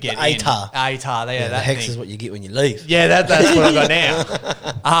 what you got to get in. ATAR. ATAR, The HEX is what you get when you leave. Yeah, that's what I got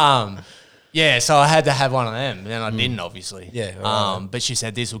now. Yeah, so I had to have one of them, and I didn't, obviously. Yeah, right. But she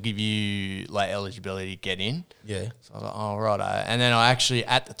said this will give you eligibility to get in. Yeah. So I was like, oh, righto. And then I actually,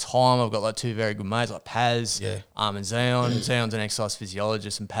 at the time, I've got 2 very good mates, Paz and Zeon. Zeon's an exercise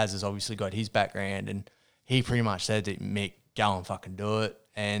physiologist, and Paz has obviously got his background, and he pretty much said to Mick, go and fucking do it.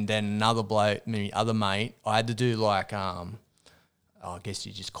 And then another bloke, my other mate, I had to do I guess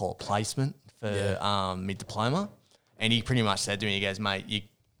you just call it placement for my diploma. And he pretty much said to me, he goes, mate, you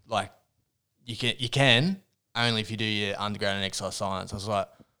can only if you do your undergrad in exercise science. I was like,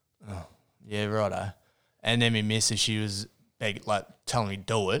 oh, yeah, righto. And then my missus, she was telling me to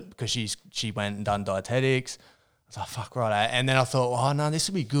do it because she went and done dietetics. I was like, fuck, righto. And then I thought, oh no, this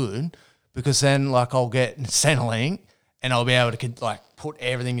would be good because then I'll get Centrelink and I'll be able to put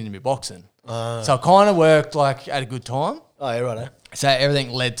everything into my boxing. So I kind of worked at a good time. Oh, yeah, righto. So everything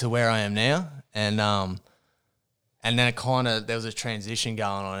led to where I am now, and then it there was a transition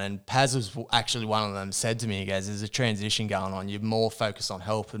going on, and Paz was actually one of them. Said to me, he goes, "There's a transition going on. You're more focused on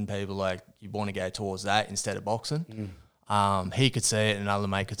helping people, you want to go towards that instead of boxing." He could see it, and another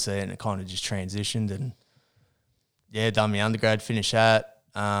mate could see it, and it kind of just transitioned. And done my undergrad, finished that.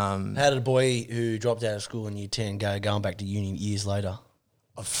 How did a boy who dropped out of school in year 10 going back to uni years later?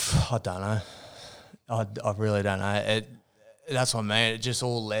 I don't know. I really don't know. That's what I mean. It just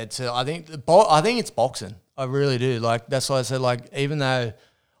all led to. I think it's boxing. I really do. That's why I said. Even though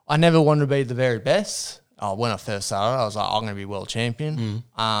I never wanted to be the very best. When I first started, I was like, I'm going to be world champion.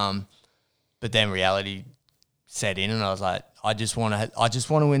 But then reality set in, and I was like, I just want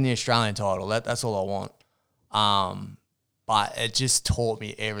to win the Australian title. That's all I want. But it just taught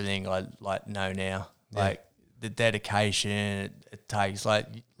me everything I know now. Yeah. The dedication it takes.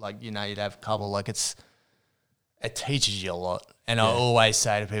 You'd have a couple. it teaches you a lot. And I always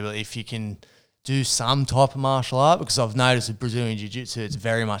say to people, if you can do some type of martial art, because I've noticed with Brazilian Jiu-Jitsu, it's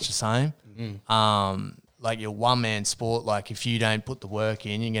very much the same. Like your one-man sport, like if you don't put the work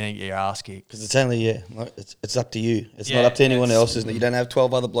in, you're going to get your ass kicked. Because it's only, like, it's up to you. It's not up to anyone else, isn't it? You don't have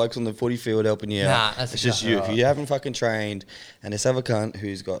 12 other blokes on the footy field helping you out. That's it's just exactly you. right. If you haven't fucking trained, and this other cunt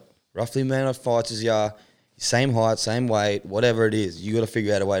who's got roughly the amount of fights as you are, same height, same weight, whatever it is, you got to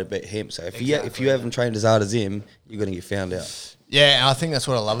figure out a way to beat him. So if you haven't trained as hard as him, you're going to get found out. Yeah, and I think that's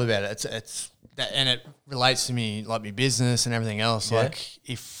what I love about it. It's that, and it relates to me, like my business and everything else. Yeah. Like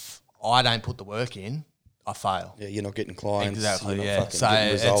if I don't put the work in, I fail. Yeah, you're not getting clients. Exactly. You're not Yeah. fucking So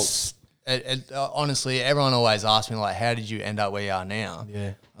getting results. honestly, everyone always asks me like, "How did you end up where you are now?" Yeah.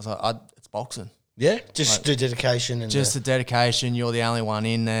 I was like, "It's boxing. Yeah, just the dedication and Just the dedication. You're the only one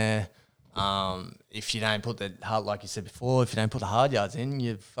in there. If you don't put the hard, like you said before, if you don't put the hard yards in,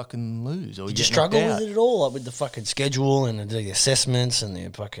 you fucking lose. Or Did you you get struggle knocked out. with it at all, like with the fucking schedule and the assessments and the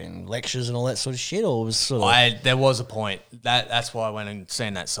fucking lectures and all that sort of shit, or was it sort of There was a point that's why I went and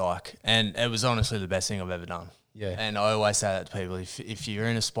seen that psych, and it was honestly the best thing I've ever done. Yeah. And I always say that to people: if you're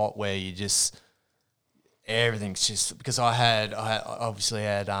in a spot where you just everything's just because I obviously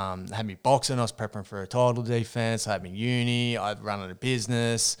had me boxing, I was prepping for a title defense, I had me uni, I'd run a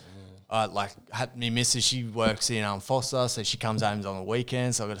business. I had me missus, she works in Foster, so she comes home on the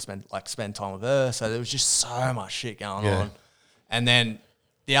weekends, so I got to spend time with her. So there was just so much shit going on. And then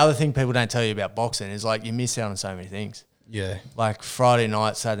the other thing people don't tell you about boxing is like you miss out on so many things. yeah, Like Friday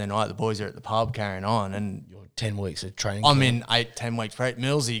night, Saturday night, the boys are at the pub carrying on, and your 10 weeks of training? I'm in 8-10 weeks prep.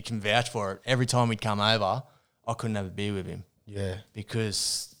 Millsy can vouch for it. Every time we'd come over, I couldn't have a beer with him Yeah,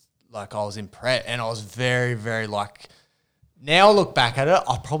 because like I was in prep and I was very, very like. Now I look back at it,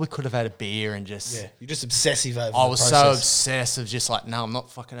 I probably could have had a beer and just. yeah. You're just obsessive over. I the was process. so obsessed of just like, no, I'm not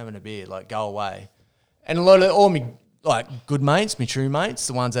fucking having a beer. Like, go away. And a lot of all my like good mates, my true mates,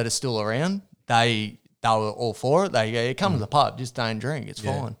 the ones that are still around, they were all for it. They go, yeah, come to the pub, just don't drink. It's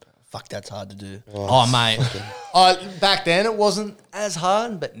fine. Fuck, that's hard to do. Oh, mate. Back then it wasn't as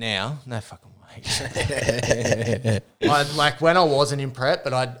hard, but now, no fucking way. Like when I wasn't in prep,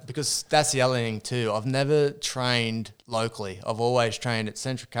 because that's the other thing too. I've never trained locally. I've always trained at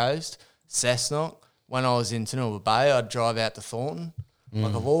Central Coast, Cessnock. When I was in Tanuma Bay, I'd drive out to Thornton.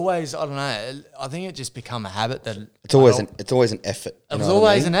 Like I've always, I don't know. I think it just become a habit that It's always an effort. it was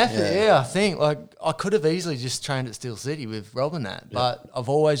always an effort, yeah. I think like I could have easily just trained at Steel City with Rob and that, but I've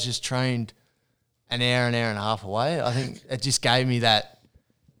always just trained an hour and a half away. I think it just gave me that.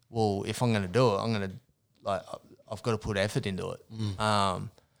 Well, if I'm going to do it, I've got to put effort into it.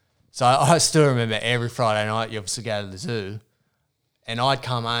 So I still remember every Friday night you obviously go to the zoo, and I'd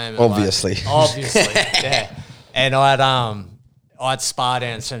come home. And Obviously, yeah. And I'd spar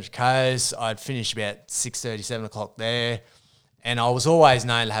down at Central Coast. I'd finish about 6:30, 7 o'clock there. And I was always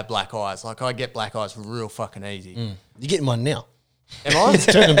known to have black eyes. Like, I get black eyes real fucking easy. You're getting one now. Am I? It's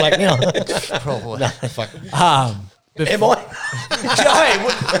turning black now. Probably. No, fuck. Am I?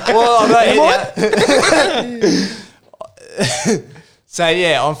 So,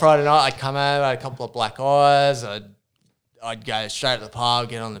 yeah, on Friday night, I'd come home, I had a couple of black eyes. I'd go straight to the pub,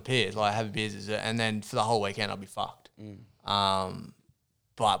 get on the piers, like have a beer, and then for the whole weekend, I'd be fucked.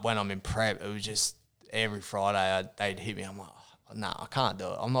 But when I'm in prep, it was just every Friday they'd hit me. I'm like, oh, no, I can't do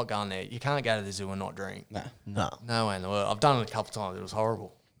it. I'm not going there. You can't go to the zoo and not drink. No way in the world. I've done it a couple of times. It was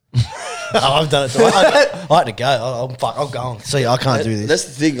horrible. I've done it too. I had to go. I'm going. See, I can't do this. That's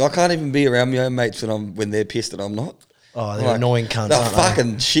the thing. I can't even be around my own mates when they're pissed and I'm not. Oh, they're annoying cunts, They're aren't they?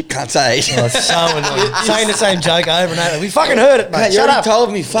 fucking shit cunts, eh? Oh, it's so annoying. Saying the same joke over and over. We fucking heard it, mate. Mate, you Shut already up.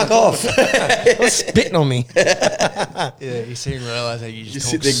 told me, fuck off. Stop spitting on me. Yeah, you soon realise that you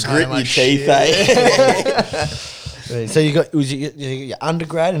just You talk sit there so gritting your much teeth, shit. eh? So you got your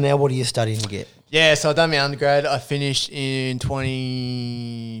undergrad, and now what are you studying to get? Yeah, so I done my undergrad. I finished in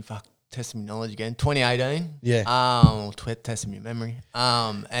testing my knowledge again, 2018. Yeah. Testing my memory.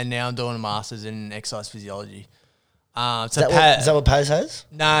 And now I'm doing a master's in exercise physiology. Is that what Paz has?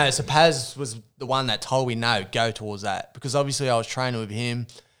 No, so Paz was the one that told me, no, go towards that. Because obviously I was training with him.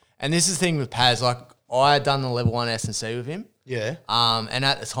 And this is the thing with Paz, like I had done the level 1 S&C with him. Yeah. And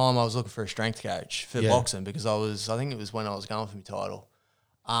at the time I was looking for a strength coach for boxing because I think it was when I was going for my title.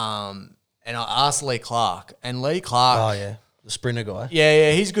 And I asked Lee Clark, and Lee Clark. Oh, yeah. The sprinter guy.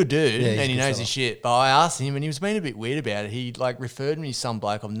 Yeah, he's a good dude, Yeah, he's and he a good knows fella. his shit. But I asked him, and he was being a bit weird about it. He referred me to some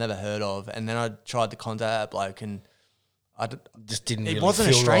bloke I've never heard of, and then I tried to contact that bloke, and Just didn't it really wasn't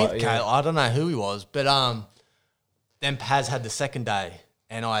a feel strength right, coach. yeah. I don't know who he was, but then Paz had the second day,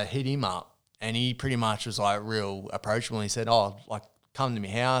 and I hit him up, and he pretty much was like real approachable. And he said, "Oh, like come to my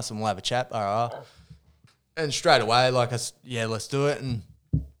house, and we'll have a chat." And And straight away, like, let's do it. And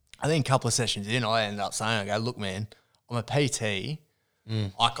I think a couple of sessions in, I ended up saying, I go, look, man, I'm a PT.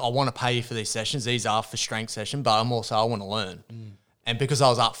 I want to pay you for these sessions. These are for strength session, but I want to learn. And because I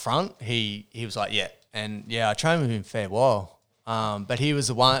was up front, he was like, yeah. And yeah, I trained with him a fair while. But he was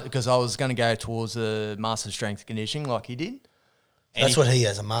the one, because I was going to go towards the Master of Strength Conditioning like he did. And That's what he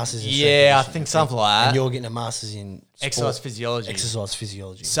has, a master's in strength Yeah, I conditioning, think something like that. And you're getting a master's in Exercise sport- physiology. Exercise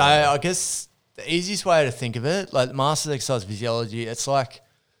physiology. So I guess the easiest way to think of it, like Master of Exercise Physiology, it's like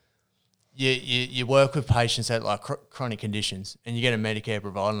you work with patients that like chronic conditions, and you get a Medicare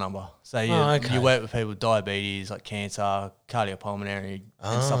provider number. So you work with people with diabetes, like cancer, cardiopulmonary,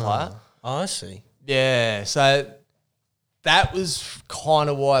 and stuff like that. Oh, I see. Yeah, so that was kind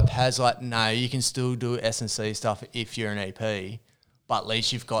of why Paz like, no, you can still do S&C stuff if you're an EP, but at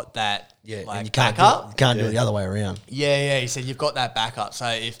least you've got that Yeah, like and you can't backup. you can't do it the other way around. Yeah, he said you've got that backup. So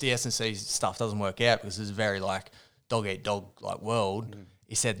if the S&C stuff doesn't work out, because it's a very like dog eat dog like world,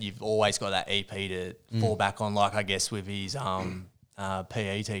 he said you've always got that EP to fall back on, like I guess with his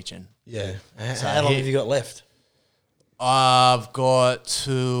PE teaching. Yeah. So How long have you got left? I've got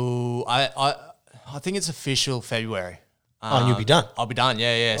to I think it's official February. And you'll be done. I'll be done.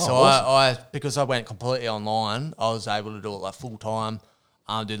 Yeah. So awesome. I because I went completely online, I was able to do it like full time.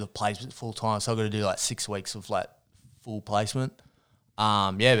 Do the placement full time. So I've got to do like 6 weeks of like full placement. But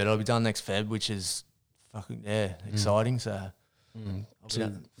I'll be done next Feb, which is fucking exciting. So I'll be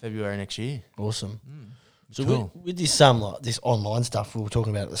done February next year. Awesome. So Cool. with this like this online stuff we were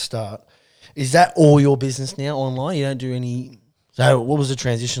talking about at the start, is that all your business now online? You don't do any. So what was the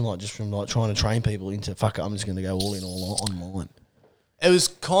transition like, just from like trying to train people into fuck it, I'm just going to go all in all online? It was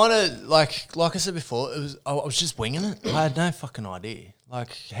kind of like I said before, I was just winging it. I had no fucking idea. Like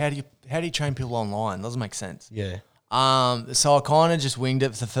how do you train people online? Doesn't make sense. Yeah. So I kind of just winged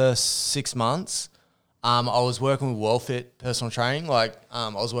it for the first 6 months. I was working with WellFit personal training. Like I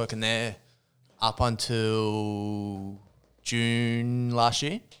was working there up until June last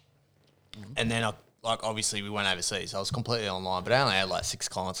year, and then obviously we went overseas. So I was completely online, but I only had like 6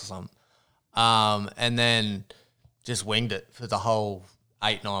 clients or something. And then just winged it for the whole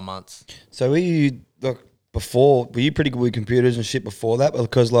 8-9 months. So were you were you pretty good with computers and shit before that?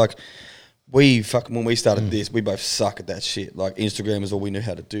 Because like when we started this, we both suck at that shit. Like Instagram is all we knew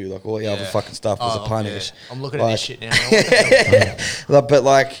how to do. Like all the other fucking stuff was a pain in the sh- I'm looking at this shit now. But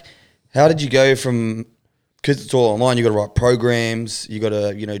like, how did you go from? Because it's all online, you got to write programs, you got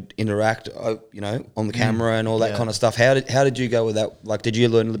to interact, on the camera and all that kind of stuff. How did you go with that? Like, did you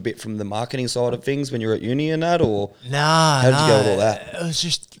learn a little bit from the marketing side of things when you were at uni and that, or Nah. how did you go with all that? It was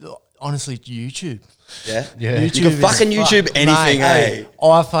just honestly YouTube. Yeah, Yeah. You can is fucking YouTube anything, mate, eh?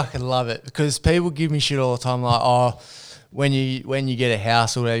 I fucking love it because people give me shit all the time. Like, oh, when you get a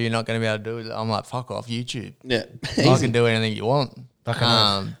house or whatever, you're not going to be able to do it. I'm like, fuck off, YouTube. Yeah, I can do anything you want. But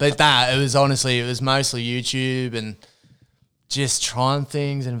it was mostly YouTube and just trying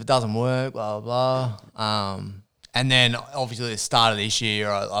things, and if it doesn't work, blah blah blah. And then obviously at the start of this year,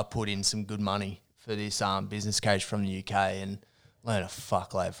 I put in some good money for this business coach from the UK and learned a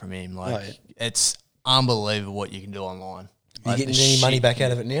fuckload from him. Like it's unbelievable what you can do online. You Like, getting the any money shit- back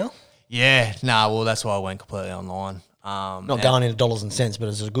out of it now? Yeah, well that's why I went completely online. Not going into dollars and cents, but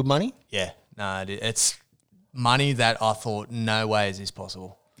is it good money? Yeah, it's money that I thought no way is this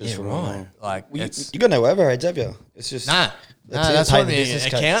possible. Just from right. online. Like Well, it's you got no overheads, have you? It's just that's Pay what the the business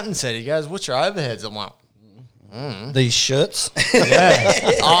case. accountant said. He goes, "What's your overheads?" I'm like, These shirts.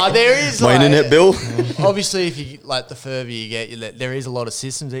 there is my like, internet bill. obviously, if you like the further you get, there is a lot of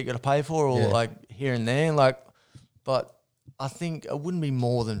systems that you got to pay for, or like here and there. Like, but I think it wouldn't be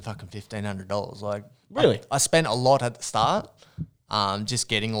more than fucking $1,500. Like, Really? I spent a lot at the start, just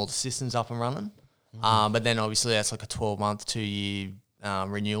getting all the systems up and running. But then obviously that's like a 12-month, 2-year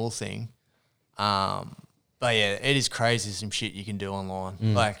renewal thing. But yeah, it is crazy some shit you can do online.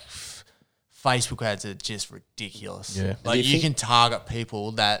 Like Facebook ads are just ridiculous. Yeah. Like you can target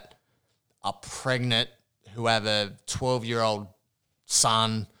people that are pregnant who have a 12-year-old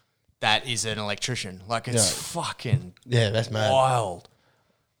son that is an electrician. Like it's fucking Yeah, that's mad. wild.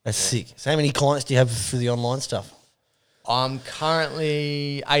 That's sick. So how many clients do you have for the online stuff? I'm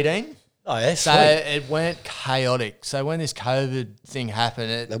currently 18. Oh, yeah, So sweet. it went chaotic. So when this COVID thing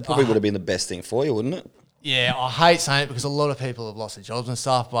happened, That probably would have been the best thing for you, wouldn't it? yeah, I hate saying it because a lot of people have lost their jobs and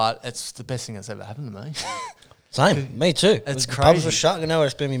stuff, but it's the best thing that's ever happened to me. Same. Me too. It's The pubs crazy. were shut. I know where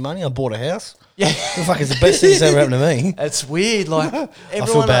to spend my money. I bought a house. Yeah, The fuck is the best thing that's ever happened to me. it's weird. Like I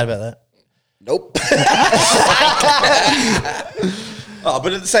feel bad about that. Nope. Oh,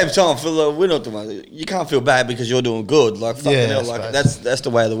 but at the same time, we're not doing. You can't feel bad because you're doing good. Like fucking Yeah, hell, I like suppose. that's the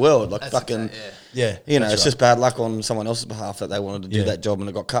way of the world. Like fucking, Yeah, you know, that's it's right. just bad luck on someone else's behalf that they wanted to do Yeah. that job and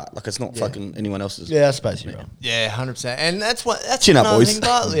it got cut. Like it's not fucking anyone else's. Yeah, I suppose you're right. Yeah, 100%. And that's Chin up, another boys.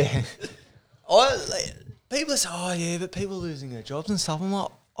 thing, but, people say, oh yeah, but people are losing their jobs and stuff. I'm like,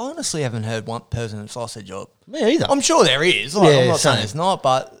 I honestly haven't heard one person that's lost their job. Me either. I'm sure there is. Like, Yeah, I'm not saying same. it's not,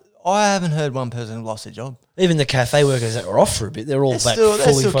 but I haven't heard one person who lost their job. Even the cafe workers that were off for a bit, they're all They're back still- they're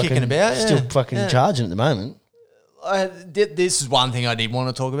fully still fucking, kicking about, still yeah. fucking Yeah. charging at the moment. This is one thing I did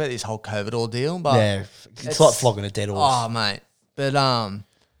want to talk about, this whole COVID ordeal. But Yeah, it's like flogging a dead horse. Oh, mate. But,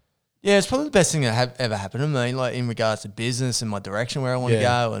 yeah, it's probably the best thing that ever happened to me, like in regards to business and my direction where I want to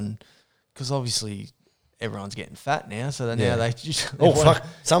Yeah. go. And because obviously everyone's getting fat now, so then Yeah. now they just. Oh, fuck,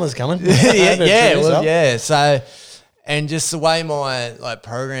 summer's coming. yeah. So, and just the way my like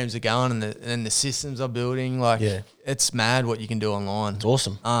programs are going and the systems I'm building, like Yeah. it's mad what you can do online. It's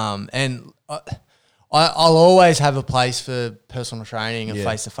awesome. And I'll always have a place for personal training and Yeah.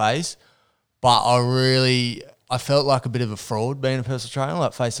 face to face, but I felt like a bit of a fraud being a personal trainer,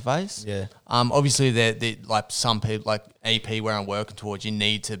 like face to face. Yeah. Obviously, they like some people, like EP where I'm working towards, you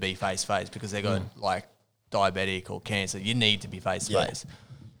need to be face to face because they got like diabetic or cancer. You need to be face to face.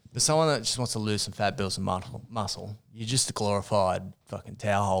 But someone that just wants to lose some fat, build some muscle, you're just a glorified fucking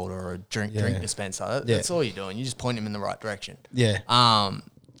towel holder or a drink dispenser. That's all you're doing. You just point them in the right direction. Yeah.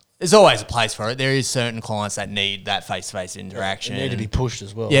 There's always a place for it. There is certain clients that need that face-to-face interaction. They need to be pushed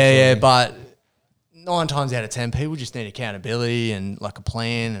as well. Yeah, So, but 9 times out of 10, people just need accountability and like a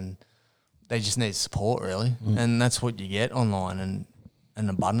plan, and they just need support really, and that's what you get online and an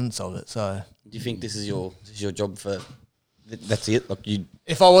abundance of it. So Do you think this is your job for? That's it. Like you.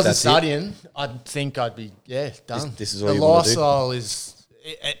 if I wasn't That's it? studying, I'd think I'd be done. This is all the you wanna do? lifestyle is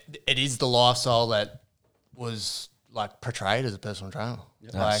it is the lifestyle that was like portrayed as a personal trainer.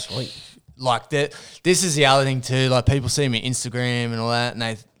 Like, sweet. like that. This is the other thing too. Like people see me Instagram and all that,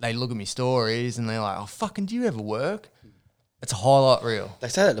 and they look at me stories and they're like, "Oh, fucking, do you ever work?" It's a highlight reel. They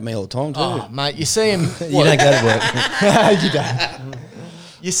say that to me all the time too. Oh, mate, you see him. You don't go to work. You don't.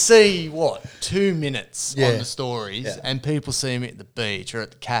 You see what 2 minutes Yeah. on the stories, Yeah. and people see me at the beach or at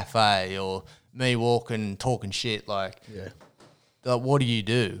the cafe or me walking, talking shit. Like, what do you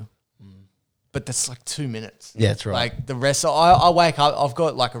do? But that's like 2 minutes. Yeah, that's right. Like the rest, I wake up. I've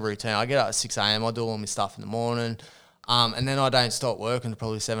got like a routine. I get up at 6 a.m. I do all my stuff in the morning, and then I don't stop working until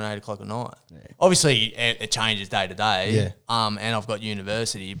probably 7, 8 o'clock at night. Obviously, it changes day to day. Yeah. And I've got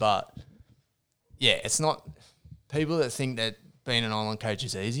university, but yeah, it's not people that think that being an online coach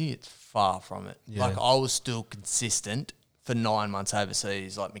is easy. It's far from it. Like I was still consistent for 9 months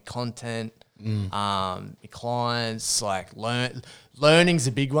overseas. Like my content, my clients, like learning's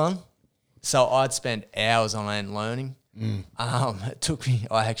a big one. So I'd spend hours on end learning. It took me.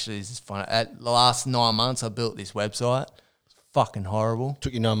 This is funny. At the last 9 months, I built this website. It's fucking horrible.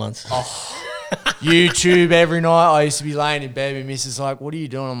 Took you 9 months. YouTube every night. I used to be laying in bed. My missus like, "What are you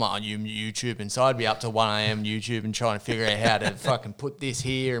doing?" I'm like, "I'm YouTube." And so I'd be up to 1 a.m. YouTube and trying to figure out how to fucking put this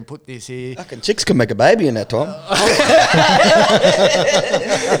here and put this here. Fucking chicks can make a baby in that time.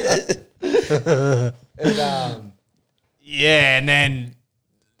 Yeah, and then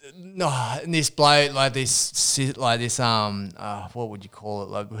and this bloke what would you call it?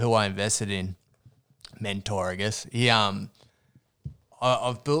 Like who I invested in, mentor, I guess.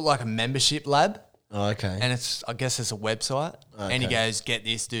 I've built like a membership lab. Oh, okay. And I guess it's a website. And he goes, "Get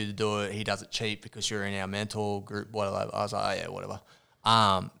this dude to do it. He does it cheap because you're in our mentor group, whatever." I was like, "Oh, yeah, whatever."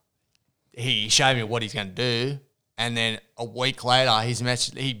 He showed me what he's going to do. And then a week later, he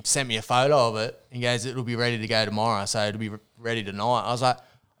sent me a photo of it. He goes, "It'll be ready to go tomorrow. So it'll be ready tonight." I was like,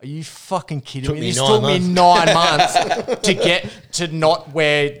 "Are you fucking kidding Took me? me This 9 took me months." 9 months to get to not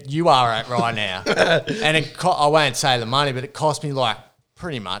where you are at right now." And I won't say the money, but it cost me like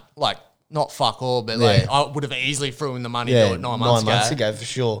pretty much, like not fuck all, but like I would have easily threw in the money to do it 9 months ago. for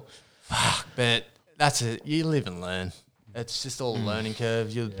sure. But that's it. You live and learn. It's just all a learning curve.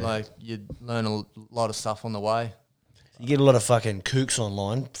 You learn a lot of stuff on the way. You get a lot of fucking kooks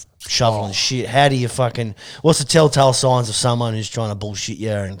online shoveling shit. How do you what's the telltale signs of someone who's trying to bullshit you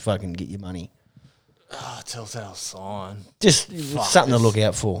and fucking get your money? Telltale sign. Just something to look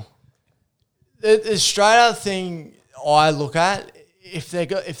out for. The straight up thing I look at, if they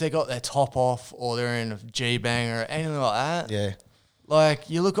got their top off or they're in a G-bang or anything like that. Yeah. Like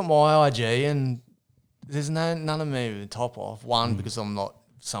you look at my IG and there's none of me with the top off. One, because I'm not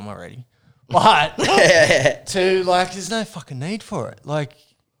summer ready. But two, like there's no fucking need for it. Like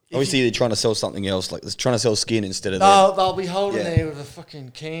Obviously, they're trying to sell something else. Like they're trying to sell skin instead of. they'll be holding Yeah. there with a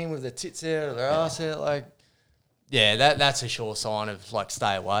fucking can with their tits out or their ass out. Like Yeah, that's a sure sign of like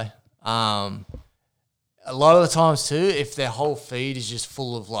stay away. A lot of the times too, if their whole feed is just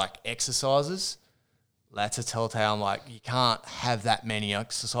full of like exercises, that's a telltale. I'm like, you can't have that many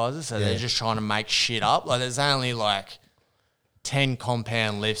exercises, so they're just trying to make shit up. Like there's only like 10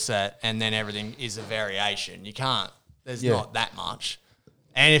 compound lifts and then everything is a variation. You can't. There's not that much.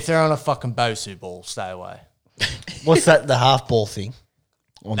 And if they're on a fucking Bosu ball, stay away. What's that? The half ball thing.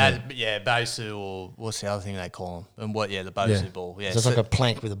 Bosu, or what's the other thing they call them? And the Bosu ball. Yeah, so it's like a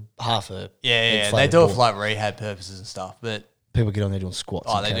plank with half a. Yeah. They do it for like rehab purposes and stuff. But people get on there doing squats.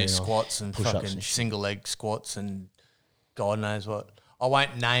 Oh, they do squats and fucking single leg squats and God knows what. I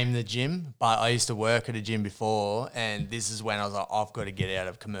won't name the gym, but I used to work at a gym before, and this is when I was like, I've got to get out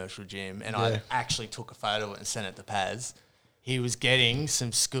of commercial gym, and I actually took a photo of it and sent it to Paz. He was getting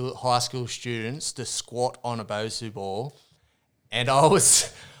some high school students to squat on a Bosu ball. And I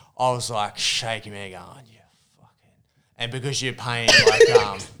was like shaking my head going, yeah, fucking. And because you're paying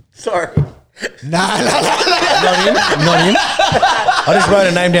like, Sorry. No. Not him. I just wrote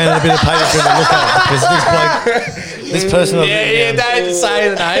a name down in a bit of paper for him to look at because this person. Yeah, they had to say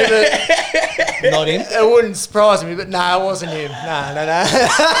the name, but not him. It wouldn't surprise me, but no, it wasn't him. No.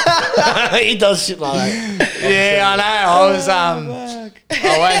 He does shit like that. Yeah, I know.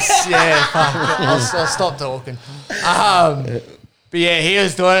 I'll stop talking. But yeah, he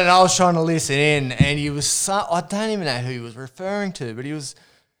was doing it and I was trying to listen in, and he was I don't even know who he was referring to, but he was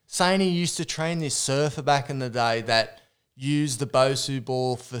saying he used to train this surfer back in the day that used the Bosu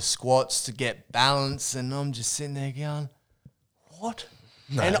ball for squats to get balance, and I'm just sitting there going, what?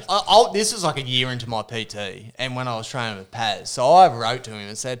 No. And this was like a year into my PT, and when I was training with Paz, so I wrote to him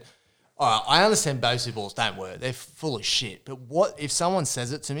and said, all right, I understand Bosu balls don't work. They're full of shit. But what if someone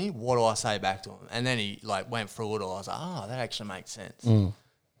says it to me, what do I say back to him? And then he like went through it all. I was like, that actually makes sense. But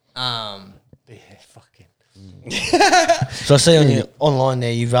yeah, fucking. So I see on your online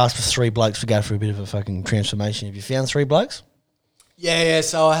there, you've asked for 3 blokes to go for a bit of a fucking transformation. Have you found 3 blokes? Yeah.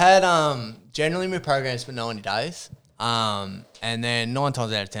 So I had generally my programs for 90 days. And then 9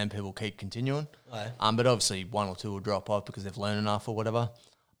 times out of 10 people keep continuing. But obviously 1 or 2 will drop off because they've learned enough or whatever.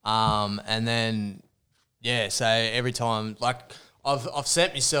 And then, so every time, like, I've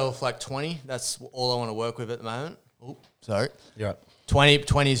set myself like 20. That's all I want to work with at the moment. Oh, sorry. You're right.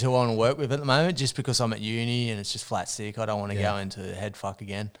 20 is who I want to work with at the moment, just because I'm at uni and it's just flat stick. I don't want to go into head fuck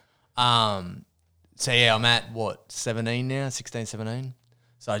again. I'm at 17 now, 16, 17.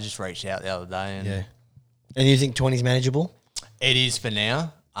 So I just reached out the other day. And you think 20 is manageable? It is for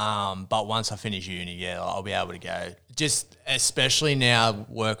now. But once I finish uni, I'll be able to go. Just especially now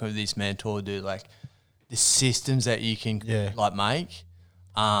working with this mentor, dude, like the systems that you can like make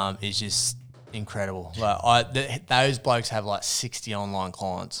is just incredible. Like those blokes have like 60 online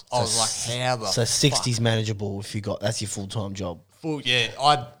clients. I was like, how the So 60's manageable if you that's your full-time job.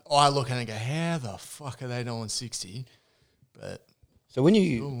 I look at it and go, how the fuck are they doing 60? But so when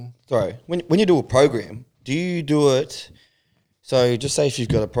you when you do a program, do you do it? So just say if you've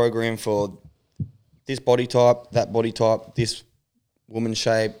got a program for this body type, that body type, this woman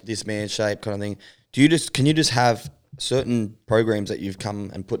shape, this man shape kind of thing, can you just have certain programs that you've come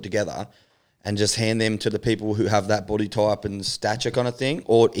and put together and just hand them to the people who have that body type and stature kind of thing?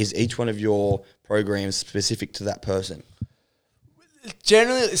 Or is each one of your programs specific to that person?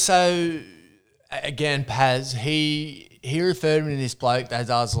 Generally, so again, Paz, he referred me to this bloke that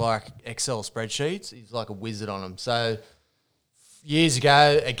does like Excel spreadsheets. He's like a wizard on them. So years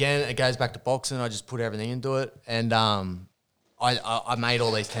ago, again, it goes back to boxing. I just put everything into it, and I made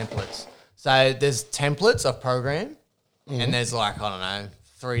all these templates. So there's templates of program, and there's like, I don't know,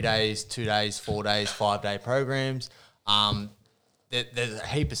 3 days, 2 days, 4 days, 5-day programs. There's a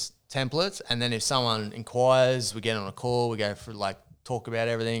heap of templates, and then if someone inquires, we get on a call, we go through like talk about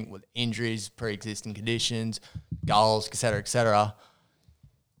everything with injuries, pre-existing conditions, goals, etc., etc.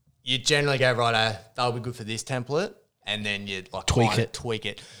 You generally go, righto, that'll be good for this template. And then you like tweak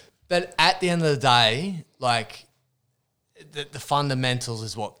it. But at the end of the day, like the fundamentals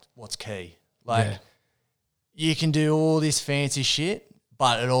is what's key. Like you can do all this fancy shit,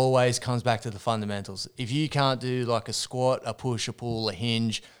 but it always comes back to the fundamentals. If you can't do like a squat, a push, a pull, a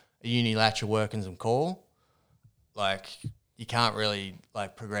hinge, a unilateral work and some core, like you can't really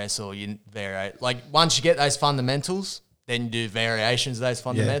like progress or you vary. Like once you get those fundamentals, then you do variations of those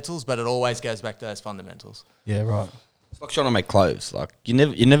fundamentals, but it always goes back to those fundamentals. Yeah, right. It's like trying to make clothes. Like you're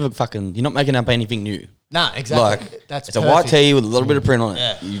not making up anything new. No, exactly. Like that's it's perfect. A white tee with a little bit of print on it.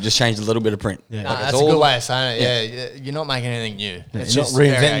 Yeah. You just changed a little bit of print. Yeah. Like that's a good way of saying it. Yeah. You're not making anything new. Yeah, it's just not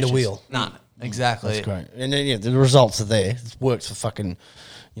reinventing the wheel. No, exactly. That's great. And then the results are there. It's worked for fucking,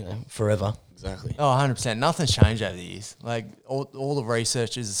 forever. Exactly. Oh, 100%. Nothing's changed over the years. Like, all the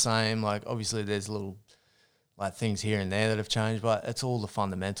research is the same. Like, obviously, there's little, like, things here and there that have changed, but it's all the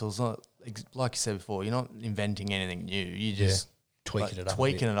fundamentals. Not like you said before, you're not inventing anything new. You just Tweaking it up a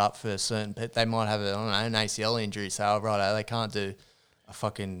tweaking bit. it up for a certain pet. They might have an ACL injury, so right, they can't do a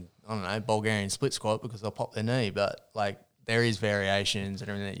fucking Bulgarian split squat because they'll pop their knee. But like, there is variations and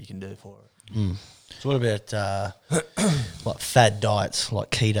everything that you can do for it. So what about like fad diets, like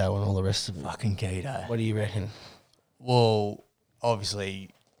keto and all the rest of it? Fucking keto. What do you reckon? Well, obviously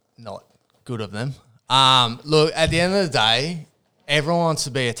not good of them. Look, at the end of the day, everyone wants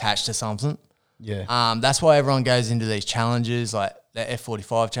to be attached to something. Yeah. That's why everyone goes into these challenges, like the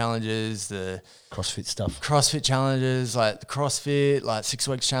F45 challenges, the CrossFit stuff. CrossFit challenges, like the CrossFit, like 6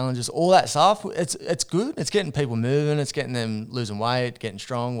 weeks challenges, all that stuff. It's good. It's getting people moving. It's getting them losing weight, getting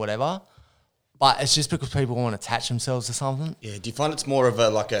strong, whatever. But it's just because people want to attach themselves to something. Yeah. Do you find it's more of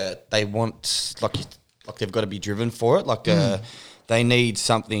they want like they've got to be driven for it? Like they need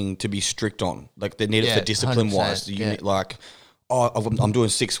something to be strict on. Like they need it for discipline wise. 100%, You need, like, oh, I'm doing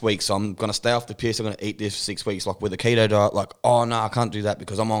 6 weeks, so I'm gonna stay off the piss. I'm gonna eat this for 6 weeks. Like with a keto diet, like, oh no, I can't do that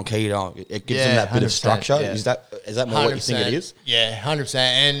because I'm on keto. It gives them that bit of 100%, structure. yeah. Is that more what you think it is? Yeah, 100%.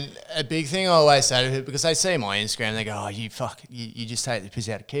 And a big thing I always say to people, because they see my Instagram, they go, oh, you just take the piss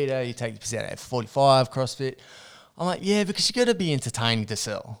out of keto, you take the piss out of F45, CrossFit. I'm like, yeah, because you got to be entertaining to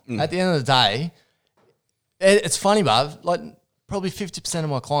sell. At the end of the day, it's funny, bruv, like probably 50% of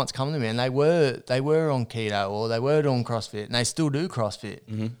my clients come to me and they were on keto or they were doing CrossFit and they still do CrossFit.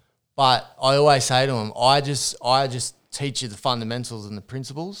 Mm-hmm. But I always say to them, I just teach you the fundamentals and the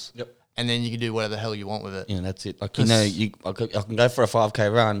principles. Yep. And then you can do whatever the hell you want with it. Yeah, that's it. Like, I can go for a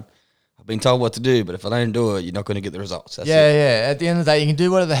 5K run. I've been told what to do, but if I don't do it, you're not going to get the results. That's it. Yeah. At the end of the day, you can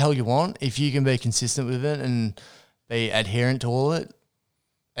do whatever the hell you want. If you can be consistent with it and be adherent to all of it,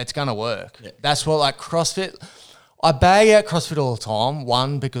 it's going to work. Yeah. That's what, like, CrossFit, I bag out CrossFit all the time.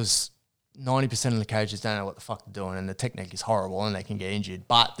 One, because 90% of the coaches don't know what the fuck they're doing and the technique is horrible and they can get injured.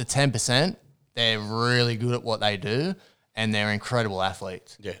 But the 10%, they're really good at what they do and they're incredible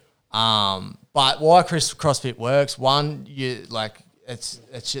athletes. Yeah. But why CrossFit works, one, it's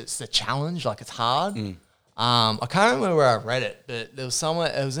just a challenge, like it's hard. I can't remember where I read it, but there was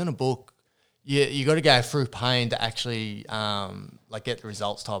somewhere, it was in a book. You got to go through pain to actually like get the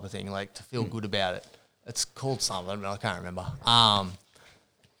results type of thing, like to feel good about it. It's called something, but I can't remember.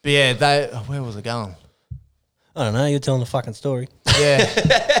 But yeah, where was it going? I don't know. You're telling the fucking story.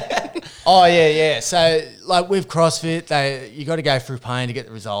 Yeah. Oh, yeah. So, like with CrossFit, you got to go through pain to get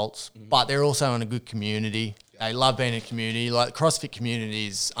the results, but they're also in a good community. They love being in a community. Like, the CrossFit community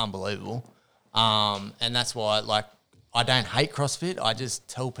is unbelievable. And that's why, like, I don't hate CrossFit. I just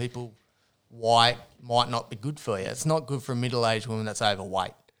tell people why it might not be good for you. It's not good for a middle-aged woman that's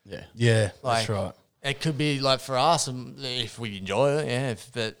overweight. Yeah. Yeah, Like, that's right. It could be, like, for us, if we enjoy it, yeah.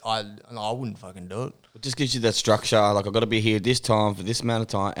 But I wouldn't fucking do it. It just gives you that structure. Like, I've got to be here this time for this amount of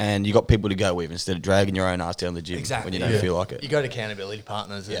time, and you got people to go with instead of dragging your own ass down the gym when you don't feel like it. You got accountability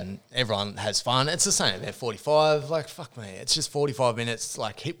partners and everyone has fun. It's the same. They're 45. Like, fuck me. It's just 45 minutes,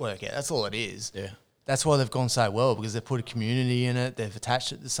 like, HIIT workout. That's all it is. Yeah. That's why they've gone so well, because they've put a community in it. They've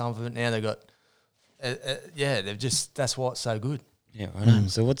attached it to some of it. Now they've got, they've just, that's why it's so good. Yeah, I know.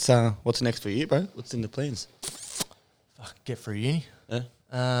 So what's next for you, bro? What's in the plans? Fuck, get through uni.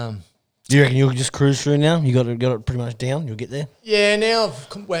 Yeah. Do you reckon you'll just cruise through now? You got it pretty much down. You'll get there. Yeah, now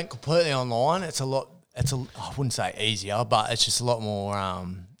I've went completely online. It's I wouldn't say easier, but it's just a lot more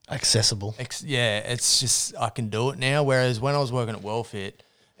Accessible. it's just I can do it now. Whereas when I was working at WellFit,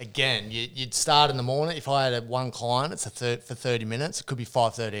 again, you'd start in the morning. If I had one client, it's for 30 minutes. It could be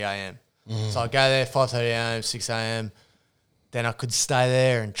 5:30 a.m. So I go there 5:30 a.m., 6 a.m. Then I could stay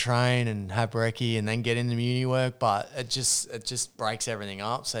there and train and have brekkie and then get into uni work, but it just breaks everything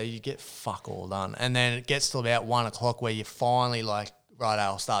up. So you get fuck all done. And then it gets to about 1 o'clock where you finally like, right,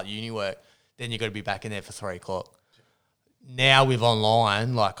 I'll start uni work. Then you got to be back in there for 3 o'clock. Now with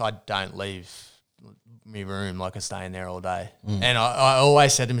online, like I don't leave my room, like I stay in there all day. And I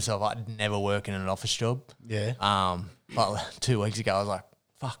always said to myself, I'd never work in an office job. Yeah. But 2 weeks ago, I was like,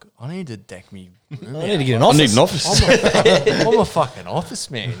 fuck, I need to deck me. I need to get an office. I need an office. I'm a fucking office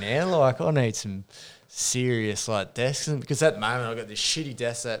man now. Like, I need some serious like desks, because at the moment I've got this shitty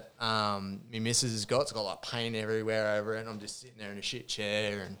desk that my missus has got. It's got like paint everywhere over it, and I'm just sitting there in a shit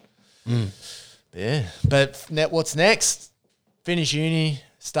chair. And yeah, but what's next? Finish uni,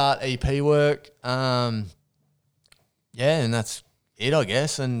 start EP work. Yeah, and that's it, I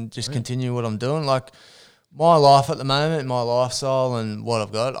guess, and just continue what I'm doing. Like, my life at the moment, my lifestyle and what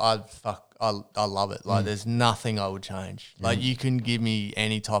I've got, I love it. Like, there's nothing I would change. Like, you can give me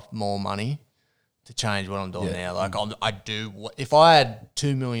any type more money to change what I'm doing now. Like if I had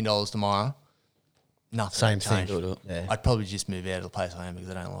 $2 million tomorrow, nothing. Same would thing. change. Yeah. I'd probably just move out of the place I am because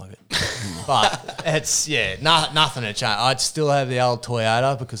I don't like it. But it's nothing to change. I'd still have the old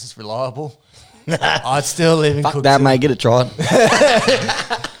Toyota because it's reliable. I'd still live in Fuck Cooktown. that, mate. Get it tried.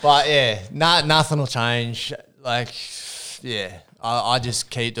 But yeah, nothing will change. Like, yeah, I just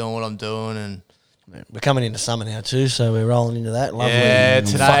keep doing what I'm doing, and We're coming into summer now too, so we're rolling into that. Lovely. Yeah,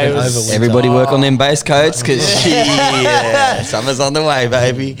 today fucking was- over winter. Everybody work on them base coats because summer's on the way,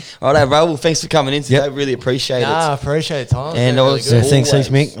 baby. All right, bro. Well, thanks for coming in today. Really appreciate I it. appreciate the time. And It's been also- really Yeah, good. thanks, Always.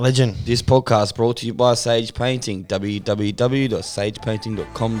 Mick. Legend. This podcast brought to you by Sage Painting.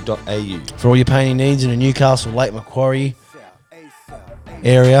 www.sagepainting.com.au. For all your painting needs in the Newcastle, Lake Macquarie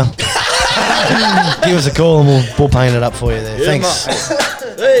area, give us a call and we'll paint it up for you there. Thanks.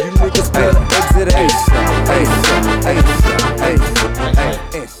 You niggas better exit ASAP.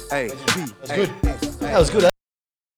 That was good.